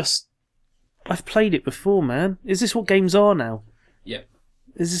 it's just, I've played it before, man. Is this what games are now? Yeah.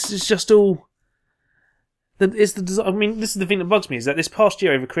 Is this just all... this is the thing that bugs me, is that this past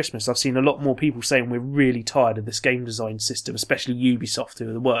year over Christmas, I've seen a lot more people saying we're really tired of this game design system, especially Ubisoft, who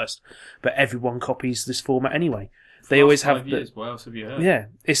are the worst. But everyone copies this format anyway. They always have... What else have you heard? Yeah,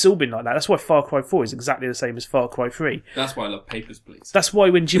 it's all been like that. That's why Far Cry 4 is exactly the same as Far Cry 3. That's why I love Papers, Please. That's why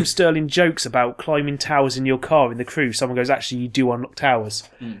when Jim Sterling jokes about climbing towers in your car in the crew, someone goes, actually, you do unlock towers.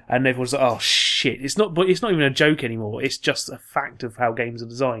 And everyone's like, oh, shit. It's not even a joke anymore. It's just a fact of how games are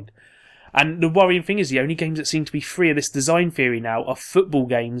designed. And the worrying thing is the only games that seem to be free of this design theory now are football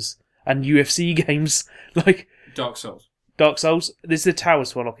games and UFC games. Like Dark Souls. Dark Souls. There's the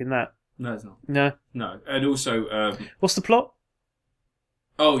towers to unlock in that. No, it's not. No. No. And also... what's the plot?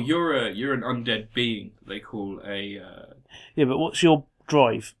 Oh, you're an undead being they call a... Yeah, but what's your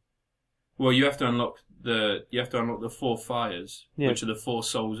drive? Well, you have to unlock the 4 fires, Yeah. which are the 4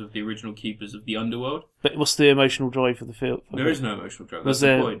 souls of the original keepers of the underworld. But what's the emotional drive for the field? There is no emotional drive. Was That's the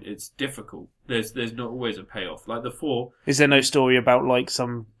there- point. It's difficult. There's not always a payoff. Like the 4. Is there no story about like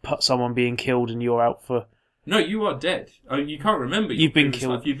someone being killed and you're out for? No, you are dead. I mean, you can't remember. your You've been previous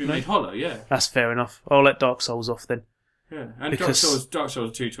killed. life. You've been No. made hollow. Yeah. That's fair enough. I'll let Dark Souls off then. Yeah, and Because- Dark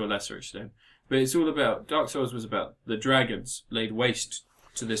Souls 2 to a lesser extent. But it's all about, Dark Souls was about the dragons laid waste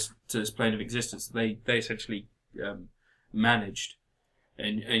to this plane of existence. They essentially managed.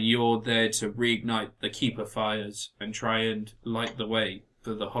 And you're there to reignite the keeper fires and try and light the way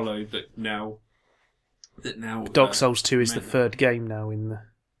for the hollow that now Dark Souls 2 is the Mega. third game now in the.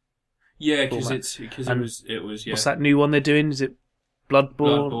 Yeah, because format. it was yeah. What's that new one they're doing? Is it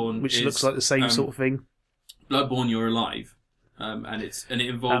Bloodborne? Bloodborne Which is, looks like the same sort of thing. Bloodborne, you're alive, and it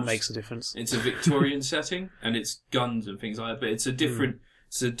involves That makes a difference. It's a Victorian setting, and it's guns and things like that. But it's a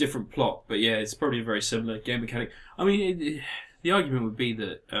different plot. But yeah, it's probably a very similar game mechanic. I mean, the argument would be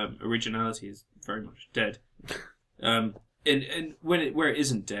that originality is very much dead. And where it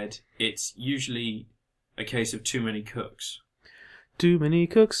isn't dead, it's usually a case of too many cooks. Too many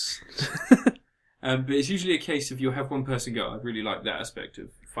cooks. But it's usually a case of you'll have one person go, I really like that aspect of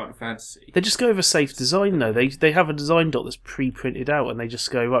Final Fantasy. They just go over safe design though. They have a design doc that's pre-printed out, and they just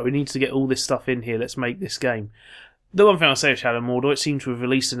go, right, we need to get all this stuff in here. Let's make this game. The one thing I'll say of Shadow of Mordor, it seemed to have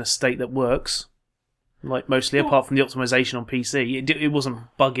released in a state that works. Like mostly, apart from the optimization on PC, it wasn't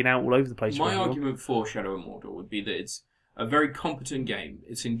bugging out all over the place. My argument for Shadow of Mordor would be that it's a very competent game.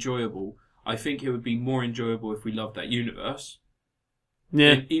 It's enjoyable. I think it would be more enjoyable if we loved that universe.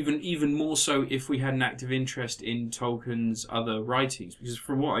 Yeah, And even more so if we had an active interest in Tolkien's other writings. Because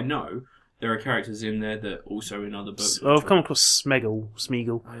from what I know, there are characters in there that also in other books. I've come across Smeagol.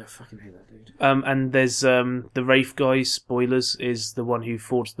 I fucking hate that dude. And there's the Wraith guy, spoilers, is the one who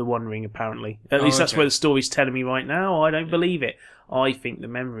forged the One Ring, apparently. At least that's okay. where the story's telling me right now. I don't believe it. I think the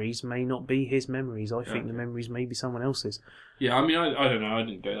memories may not be his memories. I think the memories may be someone else's. Yeah, I mean, I don't know. I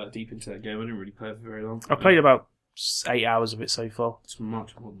didn't go that deep into that game. I didn't really play it for very long. I played about 8 hours of it so far. It's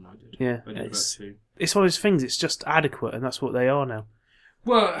much more than I did. Yeah, I did about 2. it's one of those things, it's just adequate, and that's what they are now.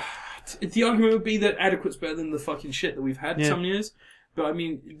 Well, the argument would be that adequate's better than the fucking shit that we've had some years. But I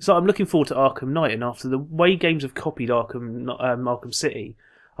mean, So I'm looking forward to Arkham Knight, and after the way games have copied Arkham City,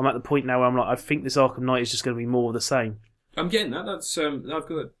 I'm at the point now where I'm like, I think this Arkham Knight is just going to be more of the same. I'm getting that. That's I've got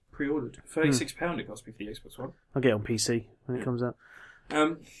that pre-ordered. £36 it cost me for the Xbox One. I'll get it on PC when it comes out.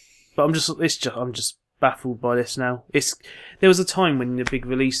 Um, But I'm just baffled by this now. There was a time when the big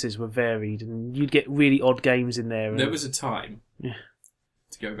releases were varied, and you'd get really odd games in there. And, there was a time. Yeah.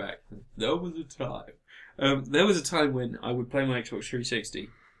 To go back, there was a time. There was a time when I would play my Xbox 360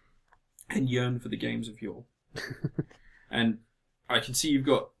 and yearn for the games of yore. And I can see you've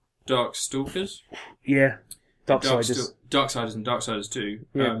got Darkstalkers. yeah, Darksiders. Darksiders and Darksiders 2.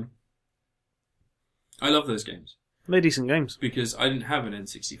 Yeah. I love those games. They're decent games. Because I didn't have an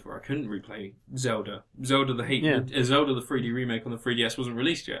N64. I couldn't replay Zelda. Zelda the 3D remake on the 3DS wasn't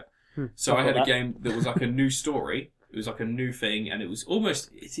released yet. So I had a game that was like a new story. It was like a new thing, and it was almost...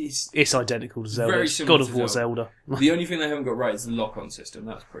 It's identical to Zelda. Very It's similar God to of War Zelda. The only thing they haven't got right is the lock-on system.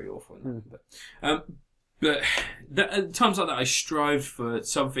 That's pretty awful. But at times like that, I strived for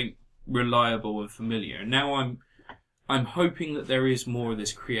something reliable and familiar. And now I'm hoping that there is more of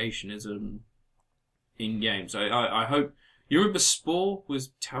this creationism in games. I hope... You remember Spore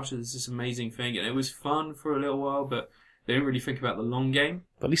was touted as this amazing thing, and it was fun for a little while, but they didn't really think about the long game.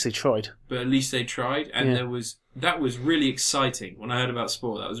 But at least they tried. But at least they tried, and that was really exciting. When I heard about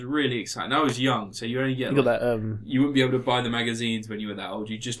Spore, that was really exciting. I was young, so you only get... You got that... You wouldn't be able to buy the magazines when you were that old.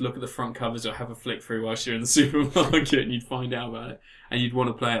 You'd just look at the front covers or have a flick through whilst you're in the supermarket, and you'd find out about it, and you'd want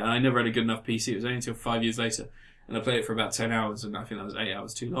to play it. And I never had a good enough PC. It was only until 5 years later, and I played it for about 10 hours, and I think that was 8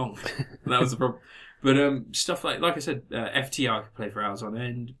 hours too long. And that was the problem. But stuff like I said, FTR I could play for hours on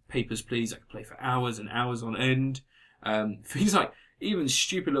end. Papers, Please I could play for hours and hours on end. Things like even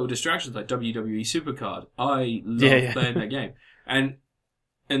stupid little distractions like WWE Supercard. I love playing that game. And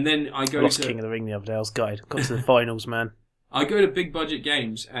then I go lost to King of the Ring the other day. I was gutted. Got to the finals, man. I go to big budget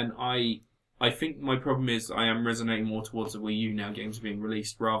games, and I think my problem is I am resonating more towards the Wii U now. Games are being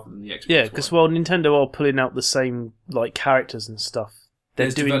released rather than the Xbox. Yeah, because Nintendo are pulling out the same like characters and stuff. They're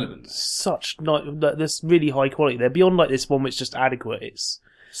There's doing development. That's really high quality. They're beyond like this one which is just adequate. It's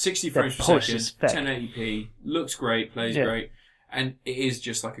 60 frames per polished second, as feck. 1080p, looks great, plays great, and it is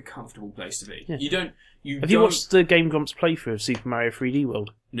just like a comfortable place to be. Yeah. Have you watched the Game Grumps playthrough of Super Mario 3D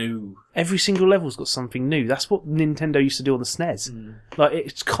World? No. Every single level's got something new. That's what Nintendo used to do on the SNES. Like,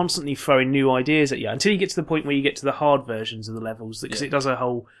 it's constantly throwing new ideas at you until you get to the point where you get to the hard versions of the levels, because it does a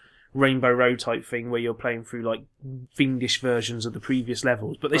whole Rainbow Road type thing where you're playing through like fiendish versions of the previous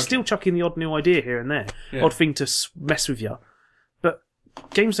levels, but they still chuck in the odd new idea here and there, odd thing to mess with you. But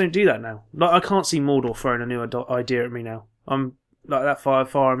games don't do that now. Like, I can't see Mordor throwing a new idea at me now. I'm like that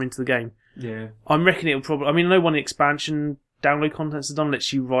far I'm into the game. Yeah, I'm reckoning it'll probably. I mean, I know one of the expansion download contents is done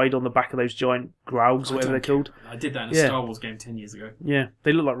lets you ride on the back of those giant growls or whatever they're called. I did that in a Star Wars game 10 years ago. Yeah,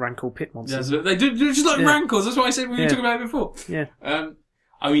 they look like Rancor pit monsters. Yeah, they do just like Rancors. That's what I said when we were talking about it before. Yeah.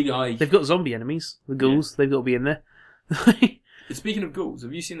 I mean, they've got zombie enemies, the ghouls. They've got to be in there. Speaking of ghouls,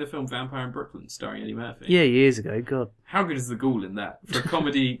 have you seen the film Vampire in Brooklyn starring Eddie Murphy? Yeah, years ago. God, how good is the ghoul in that? For a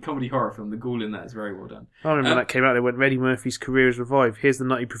comedy horror film, the ghoul in that is very well done. I remember when that came out. They went, Eddie Murphy's career is revived. Here's the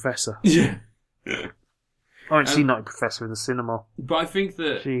Nutty Professor. Yeah. I haven't seen Nutty Professor in the cinema. But I think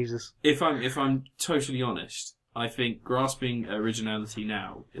that Jesus, if I'm totally honest, I think grasping originality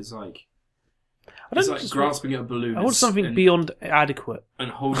now is like grasping at a balloon. I want something beyond adequate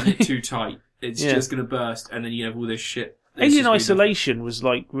and holding it too tight. It's just going to burst, and then you have all this shit. Alien Isolation was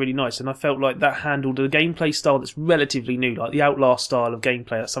like really nice, and I felt like that handled a gameplay style that's relatively new, like the Outlast style of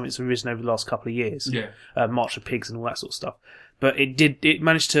gameplay. That's something that's arisen over the last couple of years. Yeah, March of Pigs and all that sort of stuff. But it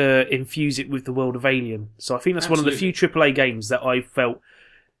managed to infuse it with the world of Alien. So I think that's one of the few AAA games that I felt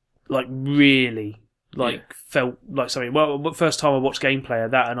like really felt like something. Well, the first time I watched gameplay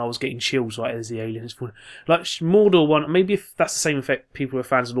of that, and I was getting chills like as the aliens. Like Mordor one, maybe if that's the same effect people who are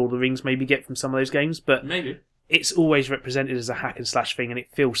fans of Lord of the Rings maybe get from some of those games, but maybe it's always represented as a hack and slash thing, and it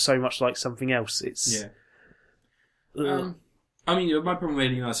feels so much like something else. It's I mean, my problem with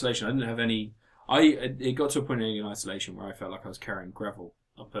Alien Isolation, I didn't have any. It got to a point in Alien Isolation where I felt like I was carrying gravel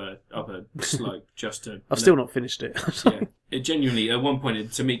up a slope just to. I've still not finished it. Yeah, it genuinely at one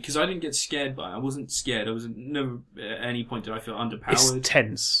point to me, because I didn't get scared by it. I wasn't scared. I was never at any point did I feel underpowered. It's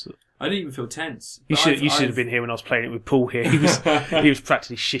tense. I didn't even feel tense. You should have been here when I was playing it with Paul here. He was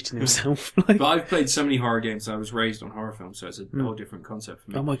practically shitting himself. But I've played so many horror games. I was raised on horror films, so it's a whole different concept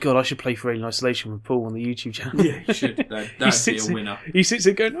for me. Oh my god, I should play for Alien Isolation with Paul on the YouTube channel. Yeah, you should. That'd be a winner. He sits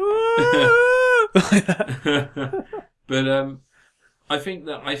there going, like that. But I think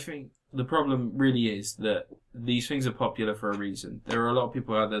the problem really is that these things are popular for a reason. There are a lot of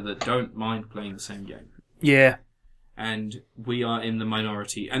people out there that don't mind playing the same game. Yeah. And we are in the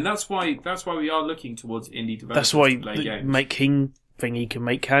minority, and that's why we are looking towards indie developers. That's why to play games. Make King Thingy can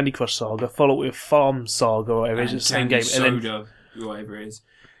make Candy Crush Saga, follow it with Farm Saga or whatever. It's the same game. Soda, whatever it is.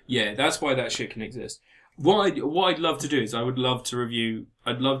 Yeah, that's why that shit can exist. What I'd love to do is I would love to review.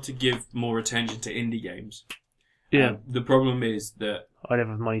 I'd love to give more attention to indie games. Yeah. The problem is that I don't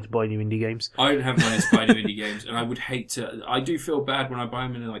have money to buy new indie games. I don't have money to buy new indie games, and I would hate to. I do feel bad when I buy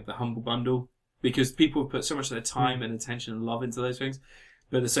them in like the Humble Bundle, because people put so much of their time and attention and love into those things.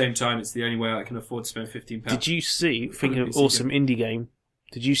 But at the same time, it's the only way I can afford to spend £15. Did you see, thinking of awesome indie game,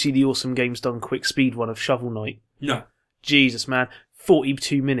 did you see the Awesome Games Done Quick Speed one of Shovel Knight? No. Jesus, man.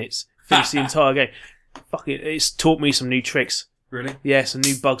 42 minutes. Finished the entire game. Fuck it. It's taught me some new tricks. Really? Yeah, some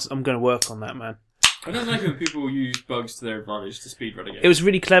new bugs. I'm going to work on that, man. I don't like when people use bugs to their advantage to speedrun a game. It was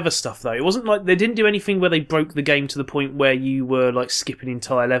really clever stuff, though. It wasn't like they didn't do anything where they broke the game to the point where you were like skipping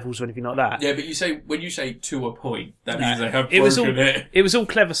entire levels or anything like that. Yeah, but when you say to a point, that means they have broken it. It was all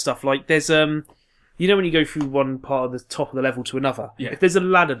clever stuff. Like there's you know when you go through one part of the top of the level to another, if there's a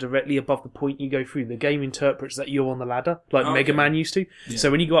ladder directly above the point you go through, the game interprets that you're on the ladder, like Mega Man used to. Yeah.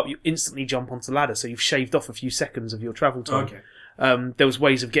 So when you go up, you instantly jump onto the ladder, so you've shaved off a few seconds of your travel time. Okay. There was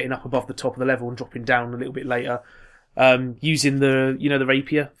ways of getting up above the top of the level and dropping down a little bit later. Using the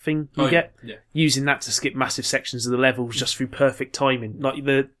rapier thing you get. Yeah. Using that to skip massive sections of the levels just through perfect timing. Like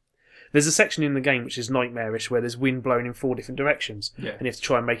there's a section in the game which is nightmarish where there's wind blowing in 4 different directions. Yeah. And you have to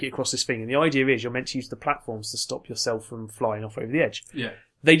try and make it across this thing. And the idea is you're meant to use the platforms to stop yourself from flying off over the edge. Yeah.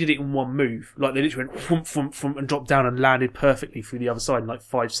 They did it in one move. Like, they literally went thump, thump, thump, and dropped down and landed perfectly through the other side in like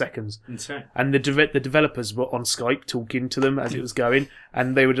 5 seconds. Insane. And the developers were on Skype talking to them as it was going,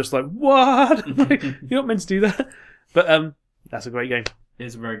 and they were just like, what? Like, you're not meant to do that. But that's a great game.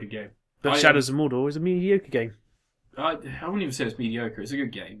 It's a very good game. But Shadows of Mordor is a mediocre game. I wouldn't even say it's mediocre. It's a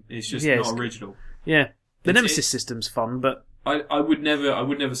good game. It's just not original. Yeah. The Nemesis system's fun, but... I would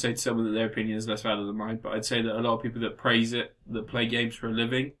never say to someone that their opinion is less valid than mine, but I'd say that a lot of people that praise it, that play games for a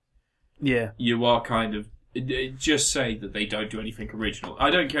living, you are kind of just say that they don't do anything original.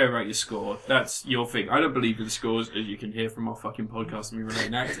 I don't care about your score. That's your thing. I don't believe in scores, as you can hear from our fucking podcast and me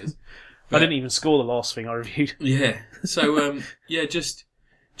relating actors. But I didn't even score the last thing I reviewed. Yeah. So just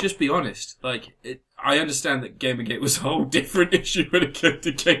just be honest. Like, I understand that Gamergate was a whole different issue when it came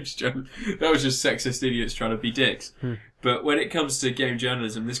to games journalism. That was just sexist idiots trying to be dicks. But when it comes to game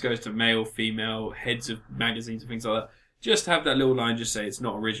journalism, this goes to male, female, heads of magazines and things like that. Just have that little line, just say it's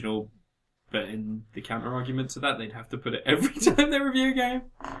not original. But in the counter-argument to that, they'd have to put it every time they review a game.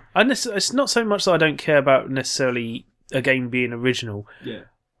 It's not so much that I don't care about necessarily a game being original. Yeah.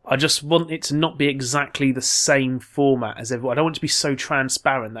 I just want it to not be exactly the same format as everyone. I don't want it to be so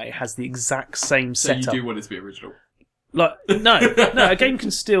transparent that it has the exact same So setup. you do want it to be original? Like, no, a game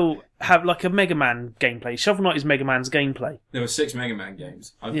can still have like a Mega Man gameplay. Shovel Knight is Mega Man's gameplay. There were 6 Mega Man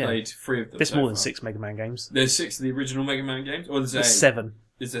games. I've played 3 of them. There's so more than far. 6 Mega Man games. There's 6 of the original Mega Man games? Or there's 8? There's 7.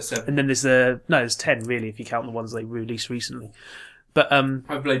 Is there 7? And then there's 10 really if you count the ones they released recently. But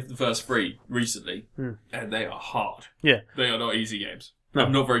I've played the first 3 recently, and they are hard. Yeah. They are not easy games. No.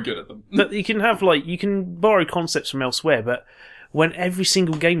 I'm not very good at them. But you can borrow concepts from elsewhere, but when every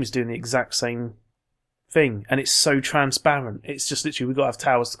single game is doing the exact same thing, and it's so transparent, it's just literally, we've got to have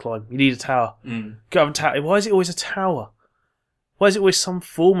towers to climb. You need a tower. Got to have a tower. Why is it always a tower? Why is it always some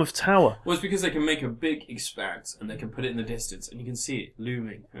form of tower? Well, it's because they can make a big expanse, and they can put it in the distance, and you can see it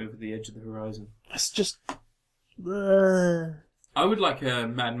looming over the edge of the horizon. It's just... I would like a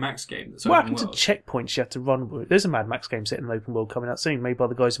Mad Max game that's What open happened to world. checkpoints you have to run with? There's a Mad Max game set in an open world coming out soon, made by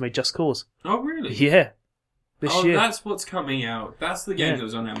the guys who made Just Cause. Oh, really? Yeah. This year. That's what's coming out. That's the game Yeah. that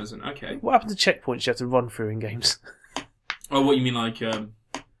was on Amazon. Okay. What happened to checkpoints you have to run through in games? Oh, what you mean like...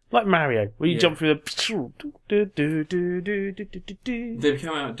 Like Mario, where you Yeah. jump through the... They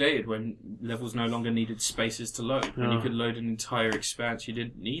became outdated when levels no longer needed spaces to load. When you Oh. could load an entire expanse, you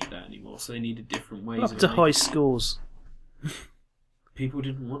didn't need that anymore. So they needed different ways Up of to making- high scores. People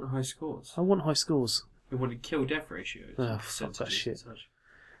didn't want high scores. I want high scores. They wanted kill-death ratios. Oh, fuck that percentages shit. and such.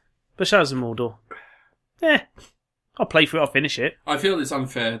 But Shadows of Mordor. I'll play through it, I'll finish it. I feel it's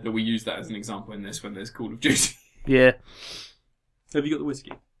unfair that we use that as an example in this when there's Call of Duty. Yeah. Have you got the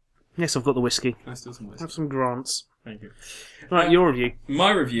whiskey? Yes, I've got the whiskey. Can I steal some whiskey? Have some grants. Thank you. Right, your review.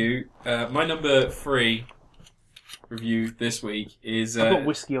 My review, my number 3 review this week is... I've got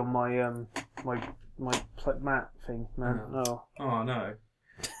whiskey on my mat thing, man. Oh. Oh, no.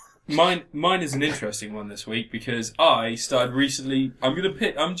 Mine is an interesting one this week because I started recently... I'm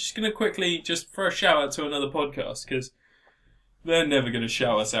just going to quickly just throw a shout out to another podcast because they're never going to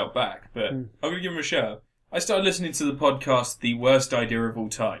shout us out back, but I'm going to give them a shout out. I started listening to the podcast The Worst Idea of All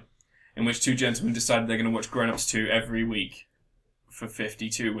Time, in which 2 gentlemen decided they're going to watch Grown Ups 2 every week for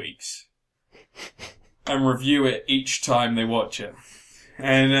 52 weeks. And review it each time they watch it.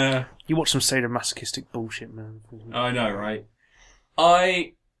 And, You watch some sadomasochistic bullshit, man. I know, right?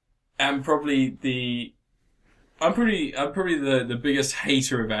 I am probably the biggest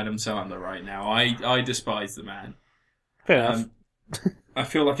hater of Adam Sandler right now. I despise the man. Fair enough. I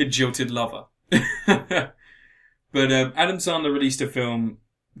feel like a jilted lover. But Adam Sandler released a film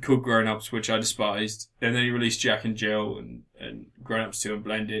called Grown Ups, which I despised. And then he released Jack and Jill and Grown Ups 2 and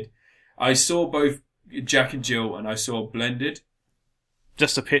Blended. I saw both Jack and Jill and I saw Blended.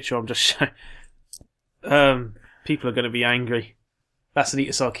 Just a picture I'm just showing. People are going to be angry. That's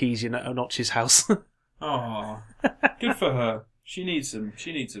Anita Sarkeesian at Notch's house. Oh, good for her. She needs some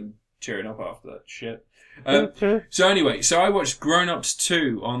cheering up after that shit. So anyway, I watched Grown Ups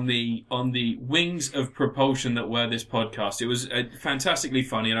 2 on the wings of propulsion that were this podcast. It was fantastically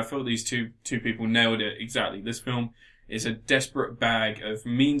funny, and I felt these two people nailed it exactly. This film is a desperate bag of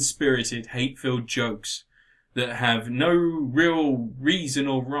mean-spirited, hate-filled jokes that have no real reason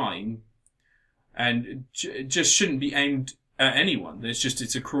or rhyme, and just shouldn't be aimed at anyone.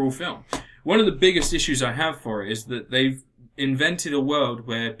 It's a cruel film. One of the biggest issues I have for it is that they've invented a world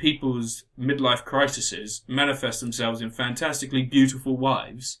where people's midlife crises manifest themselves in fantastically beautiful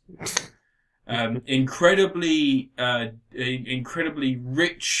wives, incredibly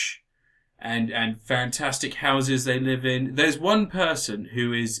rich and fantastic houses they live in. There's one person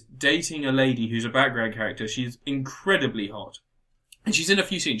who is dating a lady who's a background character. She's incredibly hot, and she's in a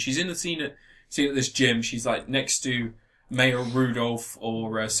few scenes. She's in the scene at this gym. She's like next to Mayor Rudolph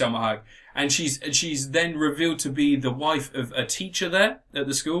or Selma Hayek. And she's then revealed to be the wife of a teacher there at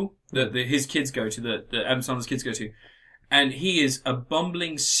the school that his kids go to, that Adam Sandler's kids go to. And he is a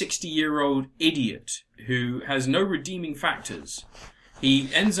bumbling 60-year-old idiot who has no redeeming factors. He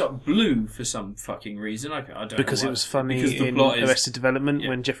ends up blue for some fucking reason. I don't know because why. it was funny Because the in plot is... Arrested Development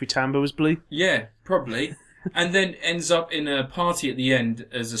when Jeffrey Tambor was blue. Yeah, probably. And then ends up in a party at the end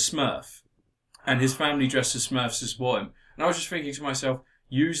as a Smurf. And his family dressed as Smurfs to support him. And I was just thinking to myself,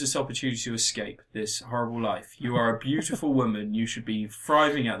 use this opportunity to escape this horrible life. You are a beautiful woman. You should be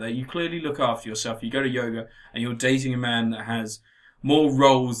thriving out there. You clearly look after yourself. You go to yoga and you're dating a man that has more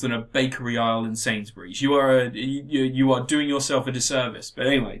roles than a bakery aisle in Sainsbury's. You are doing yourself a disservice. But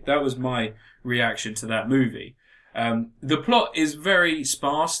anyway, that was my reaction to that movie. The plot is very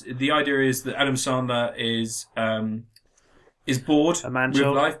sparse. The idea is that Adam Sandler is bored with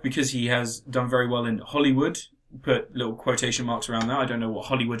life because he has done very well in Hollywood. Put little quotation marks around that. I don't know what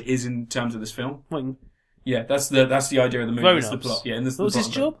Hollywood is in terms of this film. Yeah, that's the idea of the movie. That's the plot. Yeah, and this what was his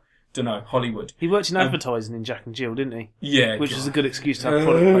job? Don't know. Hollywood. He worked in advertising in Jack and Jill, didn't he? Yeah. Which is a good excuse to have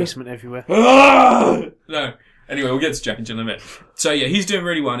product placement everywhere. No. Anyway, we'll get to Jack and Jill in a minute. So yeah, he's doing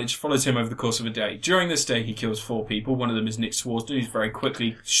really well, and it just follows him over the course of a day. During this day, he kills 4 people. One of them is Nick Swartzen, who's very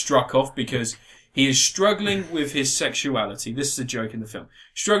quickly struck off because he is struggling with his sexuality. This is a joke in the film.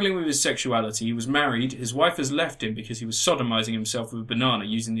 Struggling with his sexuality. He was married. His wife has left him because he was sodomizing himself with a banana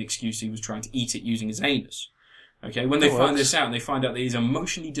using the excuse he was trying to eat it using his anus. Okay, when they find this out and they find out that he's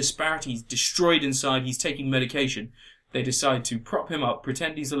emotionally disparate, he's destroyed inside, he's taking medication, they decide to prop him up,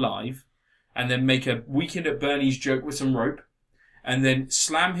 pretend he's alive, and then make a Weekend at Bernie's joke with some rope, and then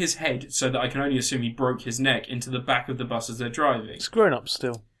slam his head, so that I can only assume he broke his neck, into the back of the bus as they're driving. It's grown-ups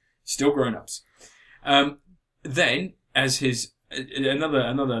still. Still grown-ups. Then, as his...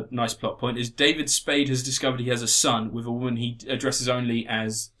 Another nice plot point is David Spade has discovered he has a son with a woman he addresses only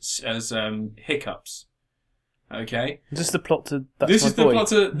as Hiccups. Okay. Is this the plot to... No, this is the plot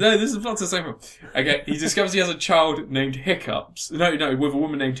to the same film. Okay, he discovers he has a child named Hiccups. No, with a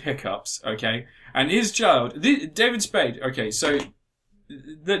woman named Hiccups, okay? And his child... David Spade, okay, so...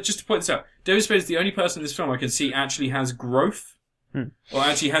 just to point this out, David Spade is the only person in this film I can see actually has growth. Or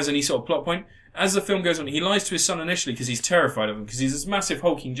actually has any sort of plot point. As the film goes on, he lies to his son initially because he's terrified of him, because he's this massive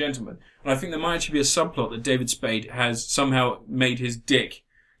hulking gentleman. And I think there might actually be a subplot that David Spade has somehow made his dick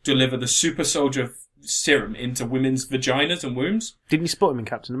deliver the super soldier serum into women's vaginas and wombs. Didn't you spot him in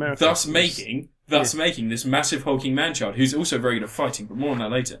Captain America? Thus making this massive hulking man-child, who's also very good at fighting, but more on that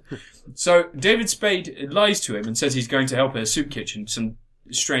later. So David Spade lies to him and says he's going to help at a soup kitchen. Some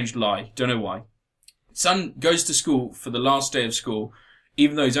strange lie. Don't know why. Son goes to school for the last day of school,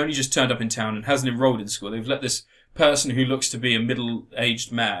 even though he's only just turned up in town and hasn't enrolled in school. They've let this person who looks to be a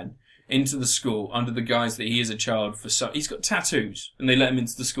middle-aged man into the school under the guise that he is a child for some... He's got tattoos, and they let him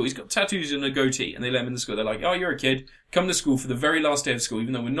into the school. He's got tattoos and a goatee, and they let him in the school. They're like, oh, you're a kid. Come to school for the very last day of school,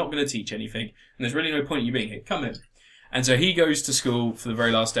 even though we're not going to teach anything, and there's really no point in you being here. Come in. And so he goes to school for the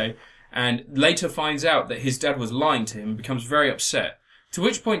very last day, and later finds out that his dad was lying to him and becomes very upset. To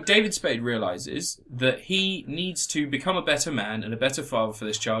which point David Spade realises that he needs to become a better man and a better father for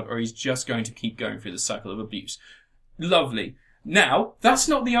this child, or he's just going to keep going through the cycle of abuse. Lovely. Now, that's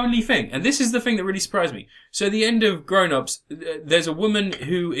not the only thing, and this is the thing that really surprised me. So at the end of Grown Ups, there's a woman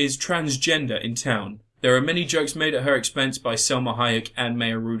who is transgender in town. There are many jokes made at her expense by Selma Hayek and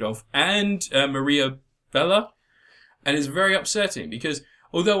Maya Rudolph and Maria Bella, and it's very upsetting because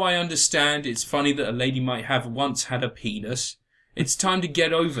although I understand it's funny that a lady might have once had a penis, it's time to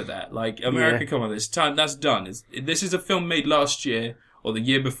get over that. Like, America, come on, it's time, that's done. This is a film made last year or the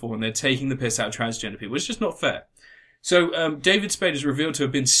year before, and they're taking the piss out of transgender people. It's just not fair. So, David Spade is revealed to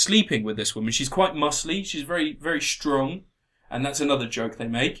have been sleeping with this woman. She's quite muscly. She's very, very strong. And that's another joke they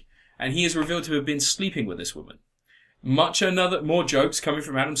make. And he is revealed to have been sleeping with this woman. More jokes coming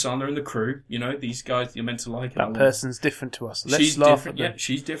from Adam Sandler and the crew. You know, these guys you're meant to like. That person's different to us. She's different. Yeah,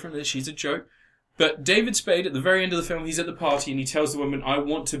 she's different. She's a joke. But David Spade, at the very end of the film, he's at the party and he tells the woman, I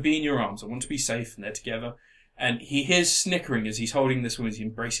want to be in your arms. I want to be safe. And they're together. And he hears snickering as he's holding this woman. He's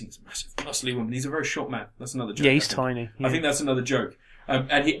embracing this massive, muscly woman. He's a very short man. That's another joke. Yeah, he's tiny. Yeah. I think that's another joke.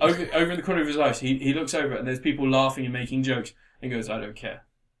 And he over in the corner of his eyes, he looks over and there's people laughing and making jokes. And goes, I don't care.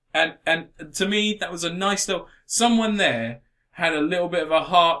 And to me, that was a nice little... Someone there had a little bit of a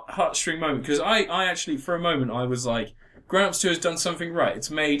heartstring moment. Because I actually, for a moment, I was like, Grown Ups 2 has done something right.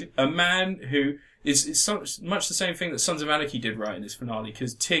 It's made a man who... It's so much the same thing that Sons of Anarchy did right in this finale.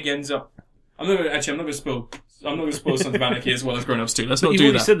 Because Tig ends up... I'm not going to spoil Sons of Anarchy as well as Grown Ups 2. Let's not do that. You've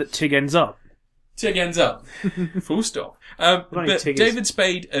already said that Tig ends up. Tig ends up. Full stop. But David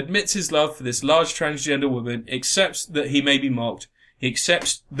Spade admits his love for this large transgender woman, accepts that he may be mocked, he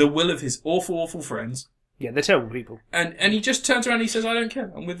accepts the will of his awful, awful friends. Yeah, they're terrible people. And he just turns around and he says, I don't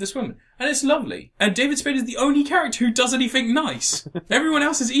care, I'm with this woman. And it's lovely. And David Spade is the only character who does anything nice. Everyone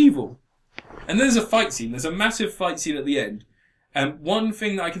else is evil. And there's a fight scene. There's a massive fight scene at the end. And one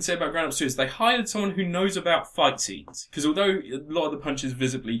thing that I can say about Grown Ups 2 is they hired someone who knows about fight scenes. Because although a lot of the punches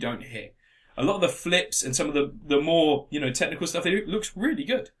visibly don't hit, a lot of the flips and some of the more, technical stuff they do looks really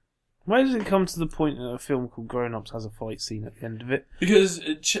good. Why does it come to the point that a film called Grown Ups has a fight scene at the end of it? Because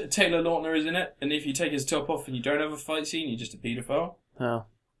Taylor Lautner is in it, and if you take his top off and you don't have a fight scene, you're just a paedophile. Oh.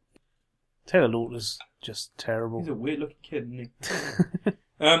 Taylor Lautner's just terrible. He's a weird looking kid, isn't he?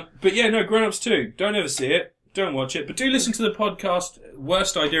 But yeah, no, Grown Ups 2. Don't ever see it. Don't watch it. But do listen to the podcast,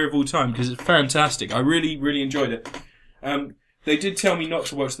 Worst Idea of All Time, because it's fantastic. I really, really enjoyed it. They did tell me not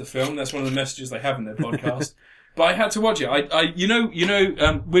to watch the film. That's one of the messages they have in their podcast. But I had to watch it. You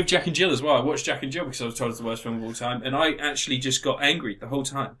know, with Jack and Jill as well. I watched Jack and Jill because I was told it's the worst film of all time, and I actually just got angry the whole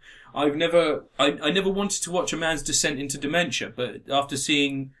time. I never wanted to watch a man's descent into dementia, but after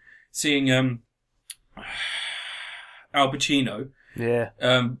seeing Al Pacino,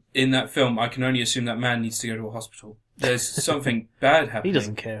 in that film, I can only assume that man needs to go to a hospital. There's something bad happening. He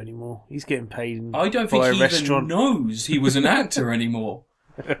doesn't care anymore. He's getting paid. I don't think he even knows he was an actor anymore.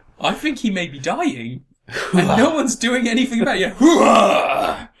 I think he may be dying. And no one's doing anything about it.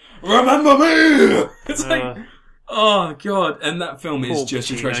 Remember me! It's like, oh god. And that film is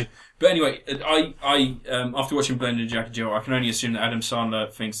just atrocious. But anyway, I after watching Blended Jack and Jill, I can only assume that Adam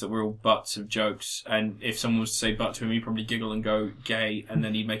Sandler thinks that we're all butts of jokes. And if someone was to say butt to him, he'd probably giggle and go gay, and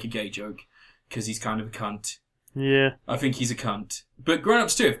then he'd make a gay joke. Because he's kind of a cunt. Yeah. I think he's a cunt. But Grown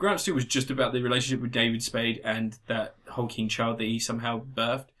Ups 2, if Grown Ups 2 was just about the relationship with David Spade and that hulking child that he somehow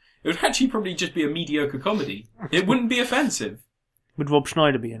birthed, it would actually probably just be a mediocre comedy. It wouldn't be offensive. Would Rob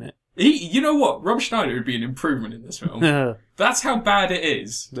Schneider be in it? You know what? Rob Schneider would be an improvement in this film. That's how bad it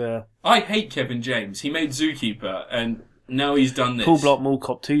is. Yeah. I hate Kevin James. He made Zookeeper, and now he's done this. Paul Blart Mall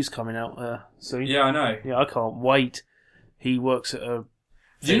Cop 2's coming out soon. Yeah, I know. Yeah, I can't wait. He works at a...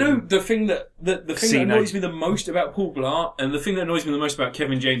 Do you know the thing that annoys me the most about Paul Blart, and the thing that annoys me the most about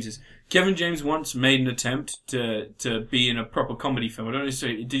Kevin James is Kevin James once made an attempt to be in a proper comedy film. I don't know. So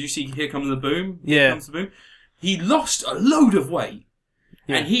did you see Here Comes the Boom? Yeah. Here Comes the Boom. He lost a load of weight.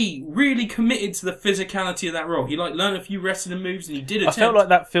 Yeah. And he really committed to the physicality of that role. He learned a few wrestling moves, and he did attempt. I felt like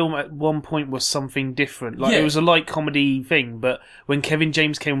that film at one point was something different. Like it was a light comedy thing, but when Kevin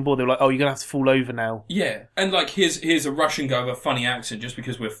James came on board, they were like, "Oh, you're gonna have to fall over now." Yeah, and like here's a Russian guy with a funny accent just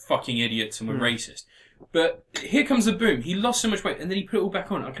because we're fucking idiots and we're racist. But Here Comes the Boom. He lost so much weight, and then he put it all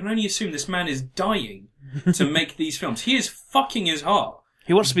back on. I can only assume this man is dying to make these films. He is fucking his heart.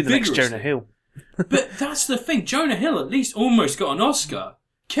 He wants to be the next Jonah Hill. But that's the thing. Jonah Hill at least almost got an Oscar.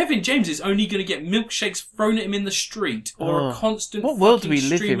 Kevin James is only going to get milkshakes thrown at him in the street or a constant what world do we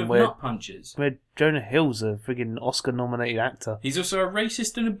live stream in of where, nut punches. Where Jonah Hill's a friggin' Oscar-nominated actor. He's also a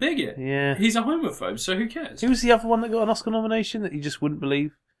racist and a bigot. Yeah. He's a homophobe, so who cares? Who was the other one that got an Oscar nomination that you just wouldn't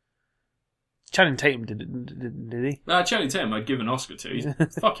believe? Channing Tatum did he? Channing Tatum I'd give an Oscar to. He's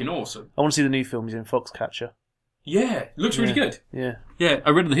fucking awesome. I want to see the new film. He's in Foxcatcher. Yeah, looks really good. Yeah. Yeah, I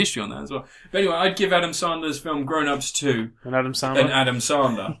read the history on that as well. But anyway, I'd give Adam Sandler's film Grown Ups 2 And Adam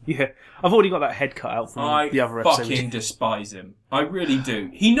Sandler. Yeah. I've already got that head cut out from the other episode. I fucking despise him. I really do.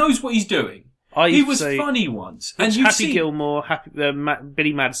 He knows what he's doing. He was funny once. And Happy Gilmore,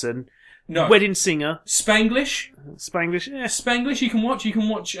 Billy Madison, no. Wedding Singer, Spanglish. Yeah. Spanglish. You can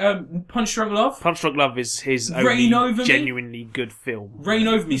watch Punch Drunk Love. Punch Drunk Love is his only genuinely good film. Reign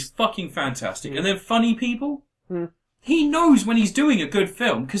Over Me is fucking fantastic. And then Funny People. He knows when he's doing a good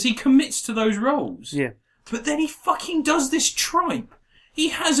film because he commits to those roles. Yeah. But then he fucking does this tripe. He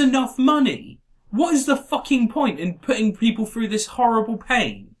has enough money. What is the fucking point in putting people through this horrible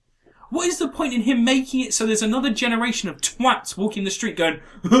pain? What is the point in him making it so there's another generation of twats walking the street going,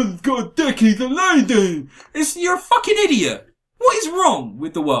 I've got a decade of lady. You're a fucking idiot. What is wrong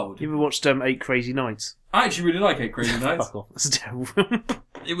with the world? You ever watched 8 Crazy Nights? I actually really like 8 Crazy Nights. Fuck off. That's a terrible.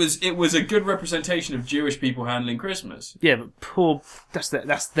 It was a good representation of Jewish people handling Christmas. Yeah, but that's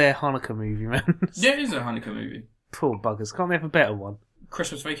their Hanukkah movie, man. Yeah, it is a Hanukkah movie. Poor buggers. Can't they have a better one?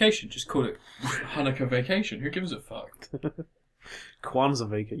 Christmas Vacation. Just call it Hanukkah Vacation. Who gives a fuck? Kwanzaa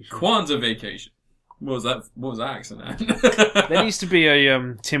Vacation. Kwanzaa Vacation. What was that accent at? There needs to be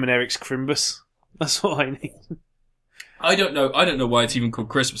a Tim and Eric's Crimbus. That's what I need. I don't know why it's even called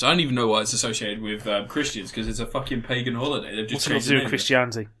Christmas. I don't even know why it's associated with Christians, because it's a fucking pagan holiday. They've just What's it got to do with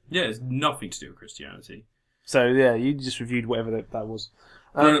Christianity? Yeah, it's nothing to do with Christianity. So, yeah, you just reviewed whatever that was.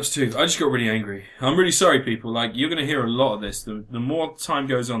 Grown Ups 2. I just got really angry. I'm really sorry, people. Like, you're going to hear a lot of this. The more time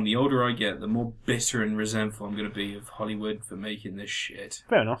goes on, the older I get, the more bitter and resentful I'm going to be of Hollywood for making this shit.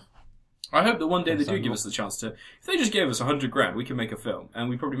 Fair enough. I hope that one day they do give us the chance to... If they just gave us $100,000, we can make a film. And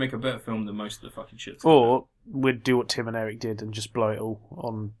we'd probably make a better film than most of the fucking shit. Or we'd do what Tim and Eric did and just blow it all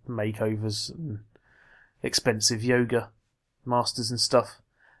on makeovers and expensive yoga masters and stuff.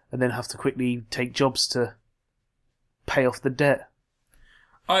 And then have to quickly take jobs to pay off the debt.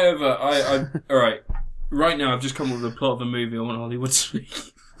 Alright. Right now, I've just come up with the plot of a movie I want Hollywood to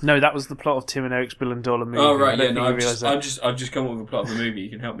make. No, that was the plot of Tim and Eric's $1 billion movie. Oh, right, yeah, no, I've just come up with a plot of a movie. You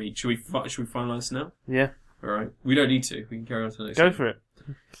can help me. Should we finalise now? Yeah. Alright. We don't need to. We can carry on to the next Go one. for it.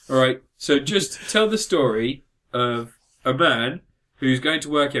 Alright, so just tell the story of a man who's going to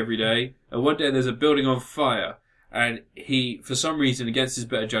work every day, and one day there's a building on fire, and he, for some reason, against his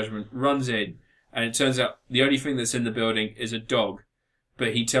better judgment, runs in, and it turns out the only thing that's in the building is a dog.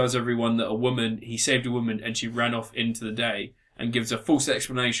 But he tells everyone that he saved a woman and she ran off into the day, and gives a false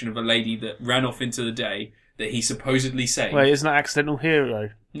explanation of a lady that ran off into the day that he supposedly saved. Wait, isn't that Accidental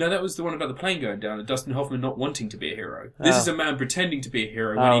Hero? No, that was the one about the plane going down and Dustin Hoffman not wanting to be a hero. This is a man pretending to be a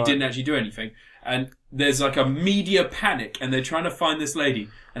hero when he didn't actually do anything. And there's like a media panic and they're trying to find this lady.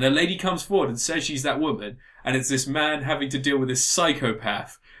 And the lady comes forward and says she's that woman. And it's this man having to deal with this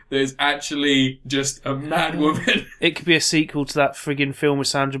psychopath that is actually just a mad woman. It could be a sequel to that friggin' film with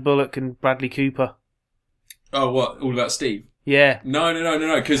Sandra Bullock and Bradley Cooper. Oh, what? All About Steve? Yeah. No.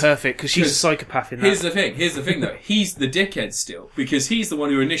 Perfect, because she's a psychopath in that. Here's the thing though. He's the dickhead still, because he's the one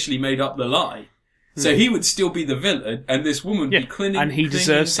who initially made up the lie. So he would still be the villain, and this woman would be clinging. And he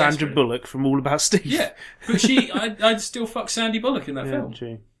deserves Sandra Bullock from All About Steve. Yeah, but I'd still fuck Sandy Bullock in that film.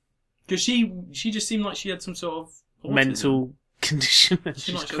 Because she just seemed like she had some sort of autism. Mental condition.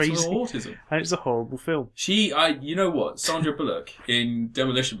 She's crazy. Some sort of autism. And it's a horrible film. You know what? Sandra Bullock in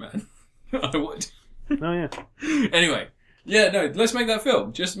Demolition Man. I would. Oh, yeah. Anyway. Yeah, no, let's make that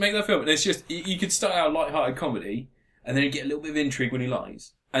film. Just make that film. And it's just, you could start out a light-hearted comedy, and then you get a little bit of intrigue when he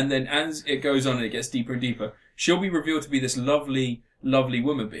lies. And then as it goes on and it gets deeper and deeper, she'll be revealed to be this lovely, lovely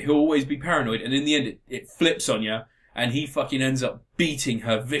woman, but he'll always be paranoid. And in the end, it flips on you, and he fucking ends up beating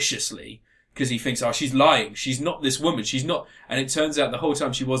her viciously, because he thinks, oh, she's lying. She's not this woman. She's not. And it turns out the whole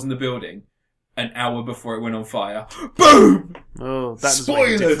time she was in the building, an hour before it went on fire. Boom! Oh, that doesn't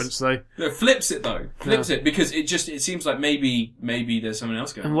make a difference, though. It flips it, though. It, because it seems like maybe there's someone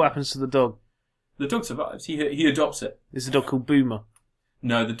else going on. And what happens to the dog? The dog survives. He adopts it. Is the dog called Boomer?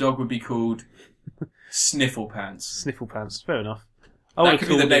 No, the dog would be called Sniffle Pants. Sniffle Pants, fair enough. That could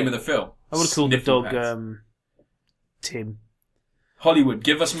be the name of the film. I would have called the dog Tim. Hollywood,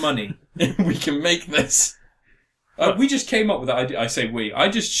 give us money. We can make this. We just came up with that idea. I say we. I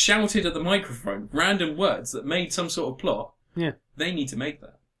just shouted at the microphone random words that made some sort of plot. Yeah. They need to make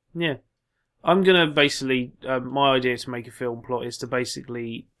that. Yeah. I'm going to basically... my idea to make a film plot is to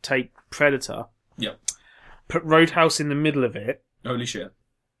basically take Predator... Yep. Put Roadhouse in the middle of it... Holy shit.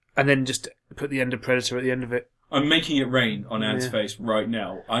 And then just put the end of Predator at the end of it. I'm making it rain on Ant's face right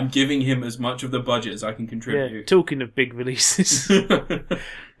now. I'm giving him as much of the budget as I can contribute. Yeah, talking of big releases...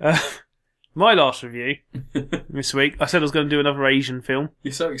 my last review this week, I said I was going to do another Asian film.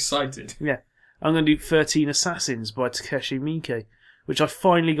 You're so excited. Yeah. I'm going to do 13 Assassins by Takeshi Miike, which I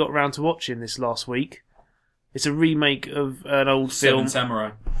finally got round to watching this last week. It's a remake of an old film. Seven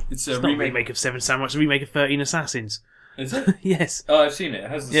Samurai. It's not a remake of Seven Samurai, it's a remake of 13 Assassins. Is it? Yes. Oh, I've seen it. It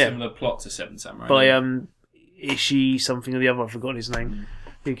has a similar plot to Seven Samurai. By Ishii something or the other, I've forgotten his name.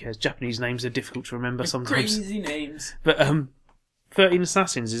 Who cares? Japanese names are difficult to remember sometimes. Crazy names. But 13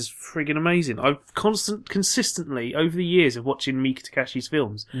 Assassins is friggin' amazing. I've consistently, over the years of watching Mika Takashi's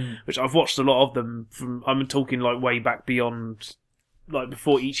films, which I've watched a lot of them from, I'm talking like way back beyond, like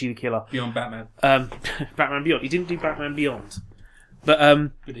before Ichi the Killer. Beyond Batman. Batman Beyond. He didn't do Batman Beyond.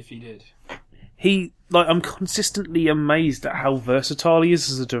 But if he did. I'm consistently amazed at how versatile he is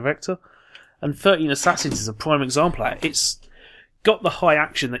as a director. And 13 Assassins is a prime example of it. It's got the high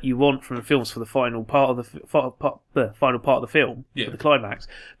action that you want from the films for the final part of the final part of the film, for the climax,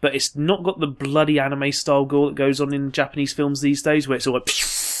 but it's not got the bloody anime style gore that goes on in Japanese films these days, where it's all like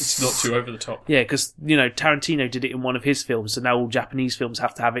it's not too over the top. Yeah, because Tarantino did it in one of his films, so now all Japanese films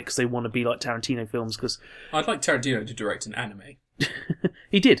have to have it because they want to be like Tarantino films. Because I'd like Tarantino to direct an anime.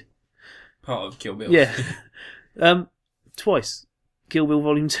 He did part of Kill Bill. Yeah, twice. Kill Bill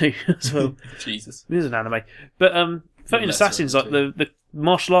Volume 2 as well. Jesus, it is an anime, but 13 Assassins, like the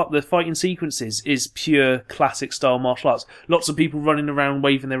martial art, the fighting sequences is pure classic style martial arts. Lots of people running around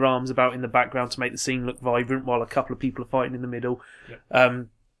waving their arms about in the background to make the scene look vibrant while a couple of people are fighting in the middle. Yep.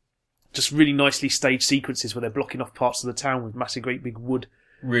 Just really nicely staged sequences where they're blocking off parts of the town with massive great big wood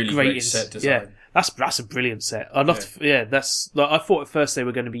really great set design. Yeah, that's a brilliant set. I'd love to. Yeah, that's like I thought at first they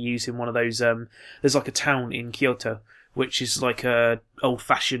were going to be using one of those. There's like a town in Kyoto which is like a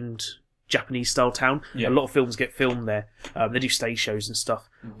old-fashioned Japanese-style town. Yeah. A lot of films get filmed there. They do stage shows and stuff.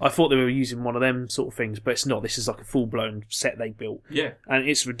 I thought they were using one of them sort of things, but it's not. This is like a full-blown set they built. Yeah. And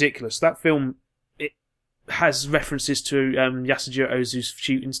it's ridiculous. That film, it has references to Yasujiro Ozu's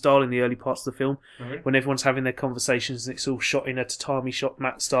shooting style in the early parts of the film. Okay. When everyone's having their conversations and it's all shot in a tatami shot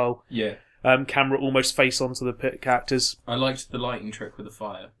mat style. Yeah. Camera almost face onto the characters. I liked the lighting trick with the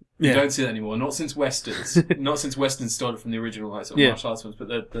fire. You don't see that anymore. Not since Westerns. Not since Westerns started from the original martial arts ones, but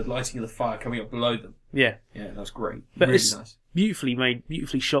the lighting of the fire coming up below them. Yeah. Yeah, that's great. But really it's nice. beautifully made,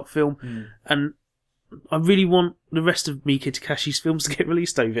 beautifully shot film. And I really want the rest of Miike Takashi's films to get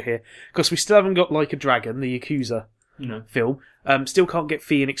released over here. Because we still haven't got Like a Dragon, the Yakuza film. Still can't get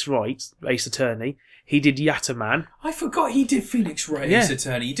Phoenix Wright, Ace Attorney. He did Yatterman. I forgot he did Phoenix Wright, Ace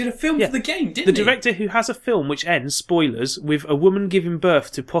Attorney. He did a film for the game, didn't he? The director who has a film which ends, spoilers, with a woman giving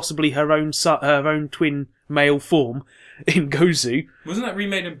birth to possibly her own twin male form in Gozu. Wasn't that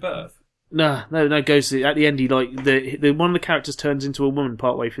remade in Birth? No, Gozu. At the end, he the one of the characters turns into a woman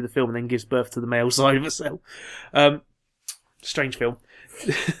partway through the film and then gives birth to the male side of herself. Strange film.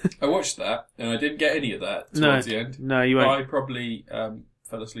 I watched that and I didn't get any of that towards the end. No, you won't. I probably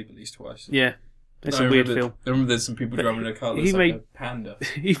fell asleep at least twice. Yeah. It's a weird film. I remember there's some people driving a car that's like a panda.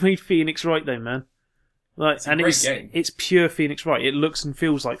 He made Phoenix Wright though, man. It's a great game. It's pure Phoenix Wright. It looks and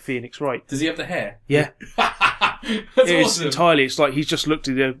feels like Phoenix Wright. Does he have the hair? Yeah. That's awesome. Entirely. It's like he's just looked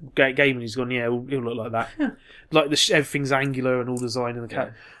at the game and he's gone, yeah, he'll look like that. Like everything's angular and all design in the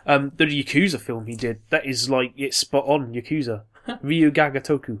cat. The Yakuza film he did, that is like, it's spot on Yakuza. Ryu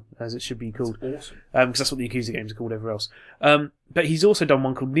Gagatoku, as it should be called. That's awesome. Because that's what the Yakuza games are called everywhere else. But he's also done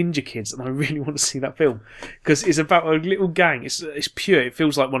one called Ninja Kids, and I really want to see that film. Because it's about a little gang. It's pure. It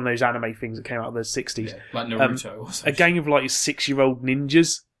feels like one of those anime things that came out of the 60s. Yeah, like Naruto or something. A gang of like 6-year-old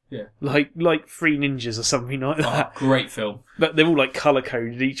ninjas. Yeah. Like 3 ninjas or something like that. Oh, great film. But they're all like colour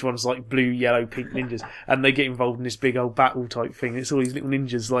coded. Each one's like blue, yellow, pink ninjas. And they get involved in this big old battle type thing. It's all these little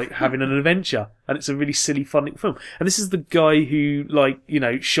ninjas like having an adventure. And it's a really silly, fun little film. And this is the guy who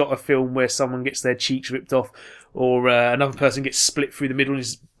shot a film where someone gets their cheeks ripped off or another person gets split through the middle and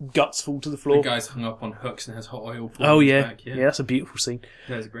his guts fall to the floor. The guy's hung up on hooks and has hot oil pouring his back. Yeah, that's a beautiful scene.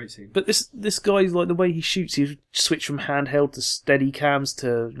 That's a great scene. But this guy's like the way he shoots, he'll switch from handheld to steady cams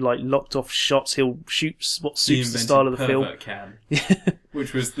to like locked off shots. He'll shoot what suits the style of the film. Cam,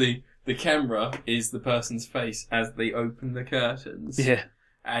 which was the camera is the person's face as they open the curtains. Yeah.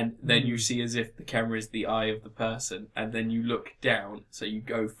 And then you see as if the camera is the eye of the person, and then you look down, so you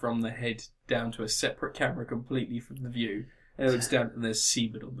go from the head down to a separate camera completely from the view, and it looks down and there's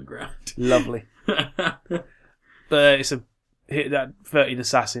semen on the ground. Lovely. But that 13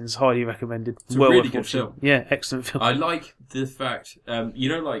 Assassins, highly recommended. It's a really good film. Yeah, excellent film. I like the fact,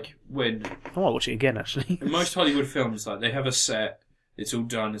 like when... I might watch it again, actually. In most Hollywood films, like they have a set, it's all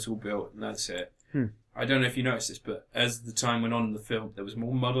done, it's all built, and that's it. I don't know if you noticed this, but as the time went on in the film, there was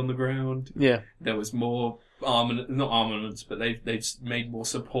more mud on the ground. Yeah. There was more not armaments, but they made more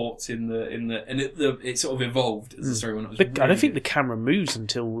supports and it sort of evolved as the story went on. I don't think the camera moves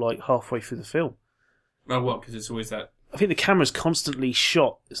until like halfway through the film. Oh, what? Because it's always that. I think the camera's constantly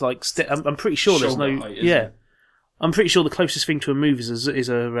shot. It's like I'm pretty sure there's no. Height, it? I'm pretty sure the closest thing to a move is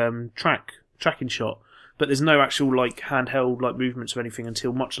a tracking shot. But there's no actual like handheld like movements or anything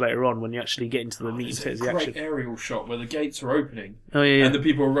until much later on when you actually get into the meat and potatoes of the action. Great aerial shot where the gates are opening. Oh yeah. And the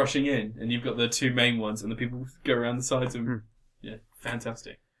people are rushing in, and you've got the 2 main ones, and the people go around the sides of them. Yeah,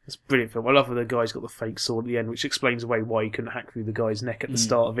 fantastic. It's a brilliant film. I love how the guy's got the fake sword at the end, which explains away why he couldn't hack through the guy's neck at the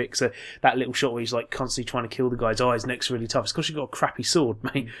start of it. So that little shot where he's like constantly trying to kill the guy's eyes, neck's really tough. It's because you've got a crappy sword,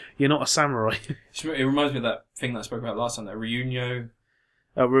 mate. You're not a samurai. It reminds me of that thing that I spoke about last time, that Ryunyo.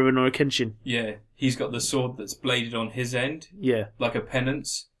 Rurouni Kenshin. Yeah, he's got the sword that's bladed on his end. Yeah. Like a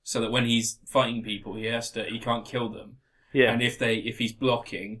penance, so that when he's fighting people, he can't kill them. Yeah. And if he's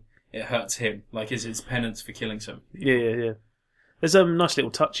blocking, it hurts him. Like it's his penance for killing someone. Yeah. There's a nice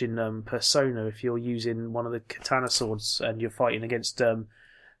little touch in Persona if you're using one of the katana swords and you're fighting against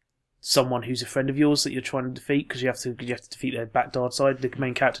someone who's a friend of yours that you're trying to defeat, because you have to defeat their back guard side. The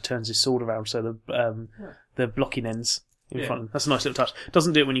main character turns his sword around so the blocking ends in front of them. That's a nice little touch.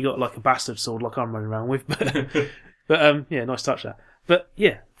 Doesn't do it when you got like a bastard sword like I'm running around with, but nice touch that. But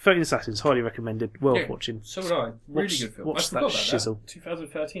yeah, 13 Assassins, highly recommended. Worth watching. So would I. Really good film. Watch I forgot that about shizzle. that.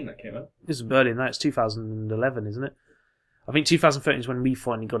 2013 that came out. This is earlier than that. It's 2011, isn't it? I think 2013 is when we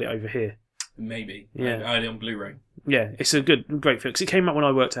finally got it over here. Maybe. Yeah. I had it on Blu-ray. Yeah, it's a great film, because it came out when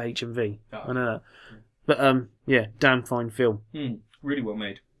I worked at HMV. I know that. But, damn fine film. Really well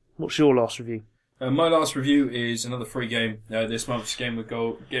made. What's your last review? My last review is another free game. This month's Games with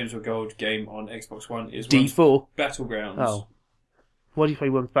Gold game on Xbox One is D4? Battlegrounds. Oh. Why do you play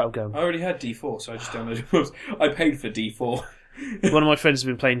Worms Battlegrounds? I already had D4, so I just downloaded Worms. I paid for D4. One of my friends has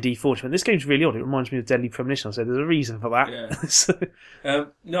been playing D4. She went, this game's really odd. It reminds me of Deadly Premonition. I said, there's a reason for that. Yeah.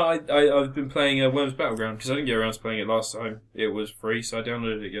 No, I've been playing Worms Battleground because I didn't get around to playing it last time. It was free, so I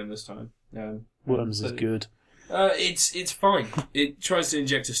downloaded it again this time. Worms is good. It's fine. It tries to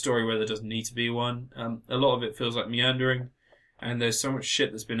inject a story where there doesn't need to be one. A lot of it feels like meandering. and there's so much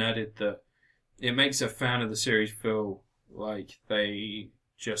shit that's been added that it makes a fan of the series feel like they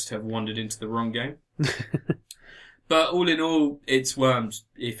just have wandered into the wrong game. But all in all, it's Worms.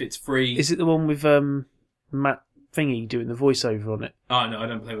 If it's free... Is it the one with Matt Thingy doing the voiceover on it? Oh, no, I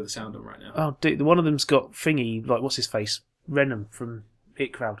don't play with the sound on right now. Oh, dude, one of them's got Thingy, like, what's his face? Renham from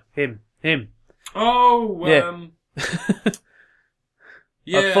It Crowd. Him. Oh,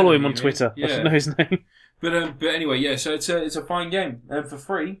 Yeah. I follow him on Twitter. Yeah. I should know his name. But anyway, yeah, so it's a fine game. And for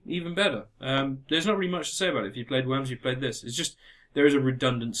free, even better. There's not really much to say about it. If you played Worms, you played this. It's just... There is a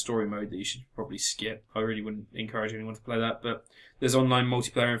redundant story mode that you should probably skip. I really wouldn't encourage anyone to play that, but there's online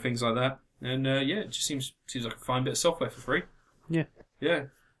multiplayer and things like that. And it just seems like a fine bit of software for free. Yeah. Yeah.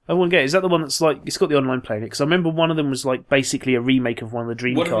 I want to get. Is that the one that's like it's got the online play in it? Because I remember one of them was like basically a remake of one of the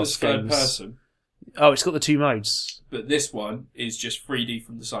Dreamcast One of them was third games. person, Oh, it's got the two modes. but this one is just 3D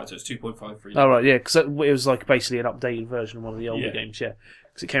from the side, so it's 2.5 3D. Oh right, yeah, because it was like basically an updated version of one of the older Yeah. games. Yeah,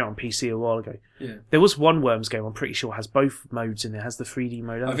 because it came out on PC a while ago. Yeah. There was one Worms game I'm pretty sure has both modes in there. It has the 3D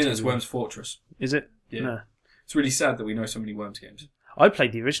mode. And I the think that's 2D. Worms Fortress. Is it? Yeah. No. It's really sad that we know so many Worms games. I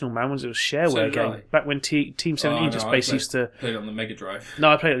played the original man was it was a shareware So did game I. back when Team 17 just basically used to. Played it on the Mega Drive. No,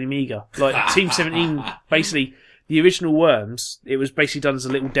 I played it on the Amiga. Like Team 17, basically the original Worms. It was basically done as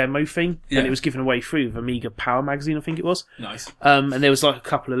a little demo thing, Yeah. and it was given away through the Amiga Power magazine, I think it was. Nice. And there was like a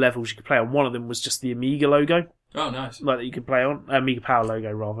couple of levels you could play on. One of them was just the Amiga logo, Oh, nice. like that you could play on Amiga Power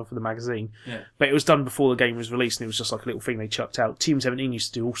logo rather for the magazine. Yeah. But it was done before the game was released, and it was just like a little thing they chucked out. Team 17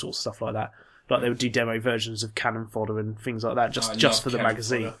 used to do all sorts of stuff like that. Like they would do demo versions of Cannon Fodder and things like that, I just love for the Cannon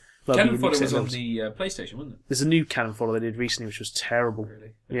magazine. Fodder. Like, Cannon you Fodder mix it was in on those- the PlayStation, wasn't it? There's a new Cannon Fodder they did recently, which was terrible.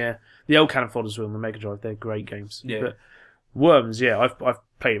 Really? Yeah, the old Cannon Fodders were on the Mega Drive. They're great games. Yeah. But Worms, yeah, I've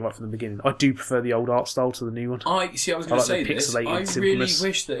played it right from the beginning. I do prefer the old art style to the new one. I was I going to like say the this. pixelated I really simpleness.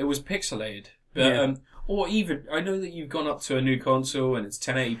 wish that it was pixelated, but Yeah. or even I know that you've gone up to a new console and it's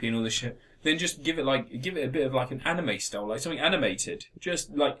 1080p and all this shit. Then just give it a bit of like an anime style, like something animated,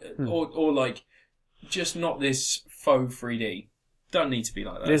 just like or like just not this faux 3D. Don't need to be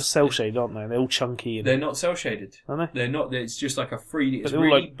like that. They're cell shaded, aren't they? They're all chunky and They're not cell shaded. aren't they? They're not. It's just like a 3D. It's they're all,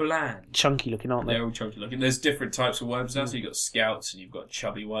 really like, bland. Chunky looking, aren't they? They're all chunky looking. There's different types of worms now. So you've got scouts and you've got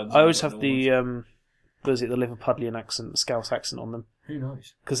chubby ones. I always and have you've got the what is it, the Liverpudlian accent, the Scouse accent on them, Who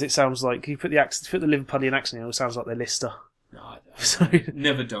knows? because it sounds like you put the Liverpudlian accent in, it sounds like they're Lister. No, So I've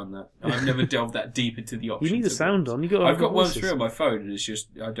never done that. I've never delved that deep into the options. you need the of sound worms. on. You got. I've got Worms 3 on my phone, and it's just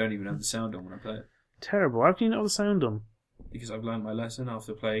I don't even have the sound on when I play it Terrible. How can you not have the sound on? because I've learned my lesson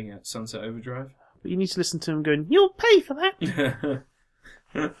after playing at Sunset Overdrive. But you need to listen to him going, "You'll pay for that."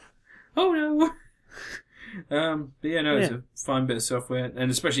 Oh no. But yeah, no, it's Yeah. a fine bit of software,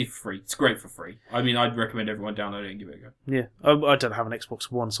 and especially for free. It's great for free. I mean, I'd recommend everyone download it and give it a go. Yeah, I don't have an Xbox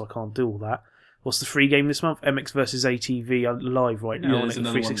One, so I can't do all that. What's the free game this month? MX vs ATV live right now Yeah, on there's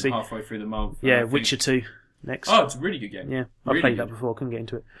another one 360. halfway through the month. Yeah, I think- Witcher 2 next. Oh, it's a really good game. Yeah, I Really played that good. before. I couldn't get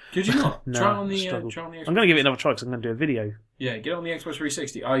into it. Did you not? No, try it on I the struggled. try on the Xbox. I'm going to give it another try because I'm going to do a video. Yeah, get it on the Xbox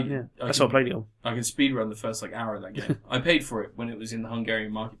 360. Yeah, that's what I played it on. I can speedrun the first hour of that game. I paid for it when it was in the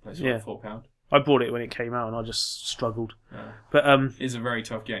Hungarian marketplace for Yeah. like £4. I bought it when it came out and I just struggled. Yeah. But It's a very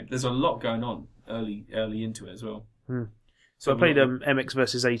tough game. There's a lot going on early into it as well. so I played MX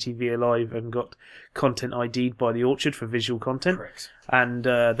vs ATV Alive and got content ID'd by the Orchard for visual content, Correct. and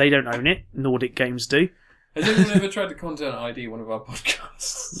they don't own it. Nordic Games do. Has anyone ever tried to content ID one of our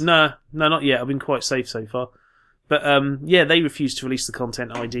podcasts? No, not yet. I've been quite safe so far. But yeah, they refused to release the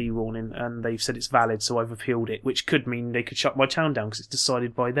content ID warning, and they've said it's valid, so I've appealed it, which could mean they could shut my channel down because it's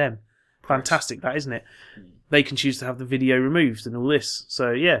decided by them. Fantastic, that, isn't it? They can choose to have the video removed and all this.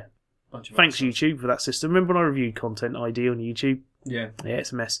 So yeah, Bunch of thanks assholes. YouTube for that system. Remember when I reviewed content ID on YouTube? Yeah. Yeah,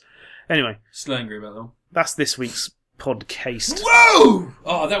 it's a mess. Anyway, Still angry about that one. that's this week's podcast. Whoa!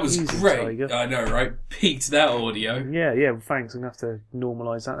 Oh, that was Easy, great. Tiger. I know, right? Peaked that audio. Yeah, well, thanks. I'm going to have to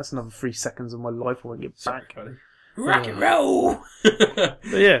normalise that. That's another 3 seconds of my life I won't get back. Rock and roll! But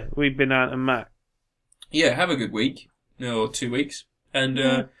yeah, we've been out and Matt. Yeah, have a good week. Or 2 weeks.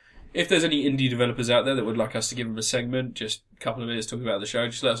 And if there's any indie developers out there that would like us to give them a segment, just a couple of minutes talking about the show,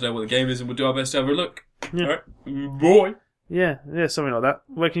 just let us know what the game is and we'll do our best to have a look. Yeah. Alright? Boy! Yeah, something like that.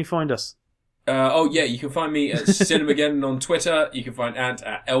 Where can you find us? You can find me at Cinemageddon on Twitter. You can find Ant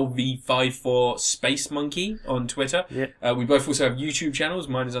at LV54 Space Monkey on Twitter. Yeah. We both also have YouTube channels.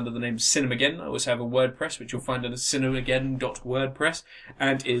 Mine is under the name Cinemageddon. I also have a WordPress, which you'll find under cinemageddon.wordpress,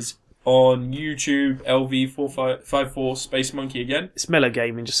 and is on YouTube, LV454 Space Monkey again. It's Mellow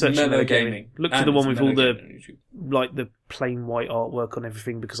Gaming. Just search Mellow Gaming. Look for And the one it's with all Mellow the Gaming on YouTube. like the plain white artwork on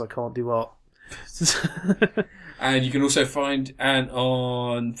everything because I can't do art. And you can also find Ant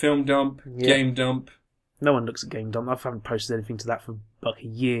on Film Dump, Yeah. Game Dump, No one looks at Game Dump. I haven't posted anything to that for like a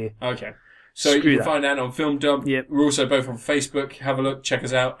year. Okay. So Screw you can that. find that on Film Dump. Yep. We're also both on Facebook. Have a look, check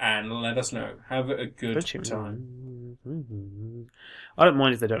us out, and let us know. Have a good time. I don't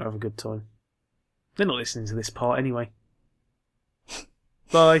mind if they don't have a good time. They're not listening to this part anyway.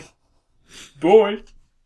 Bye. Boy.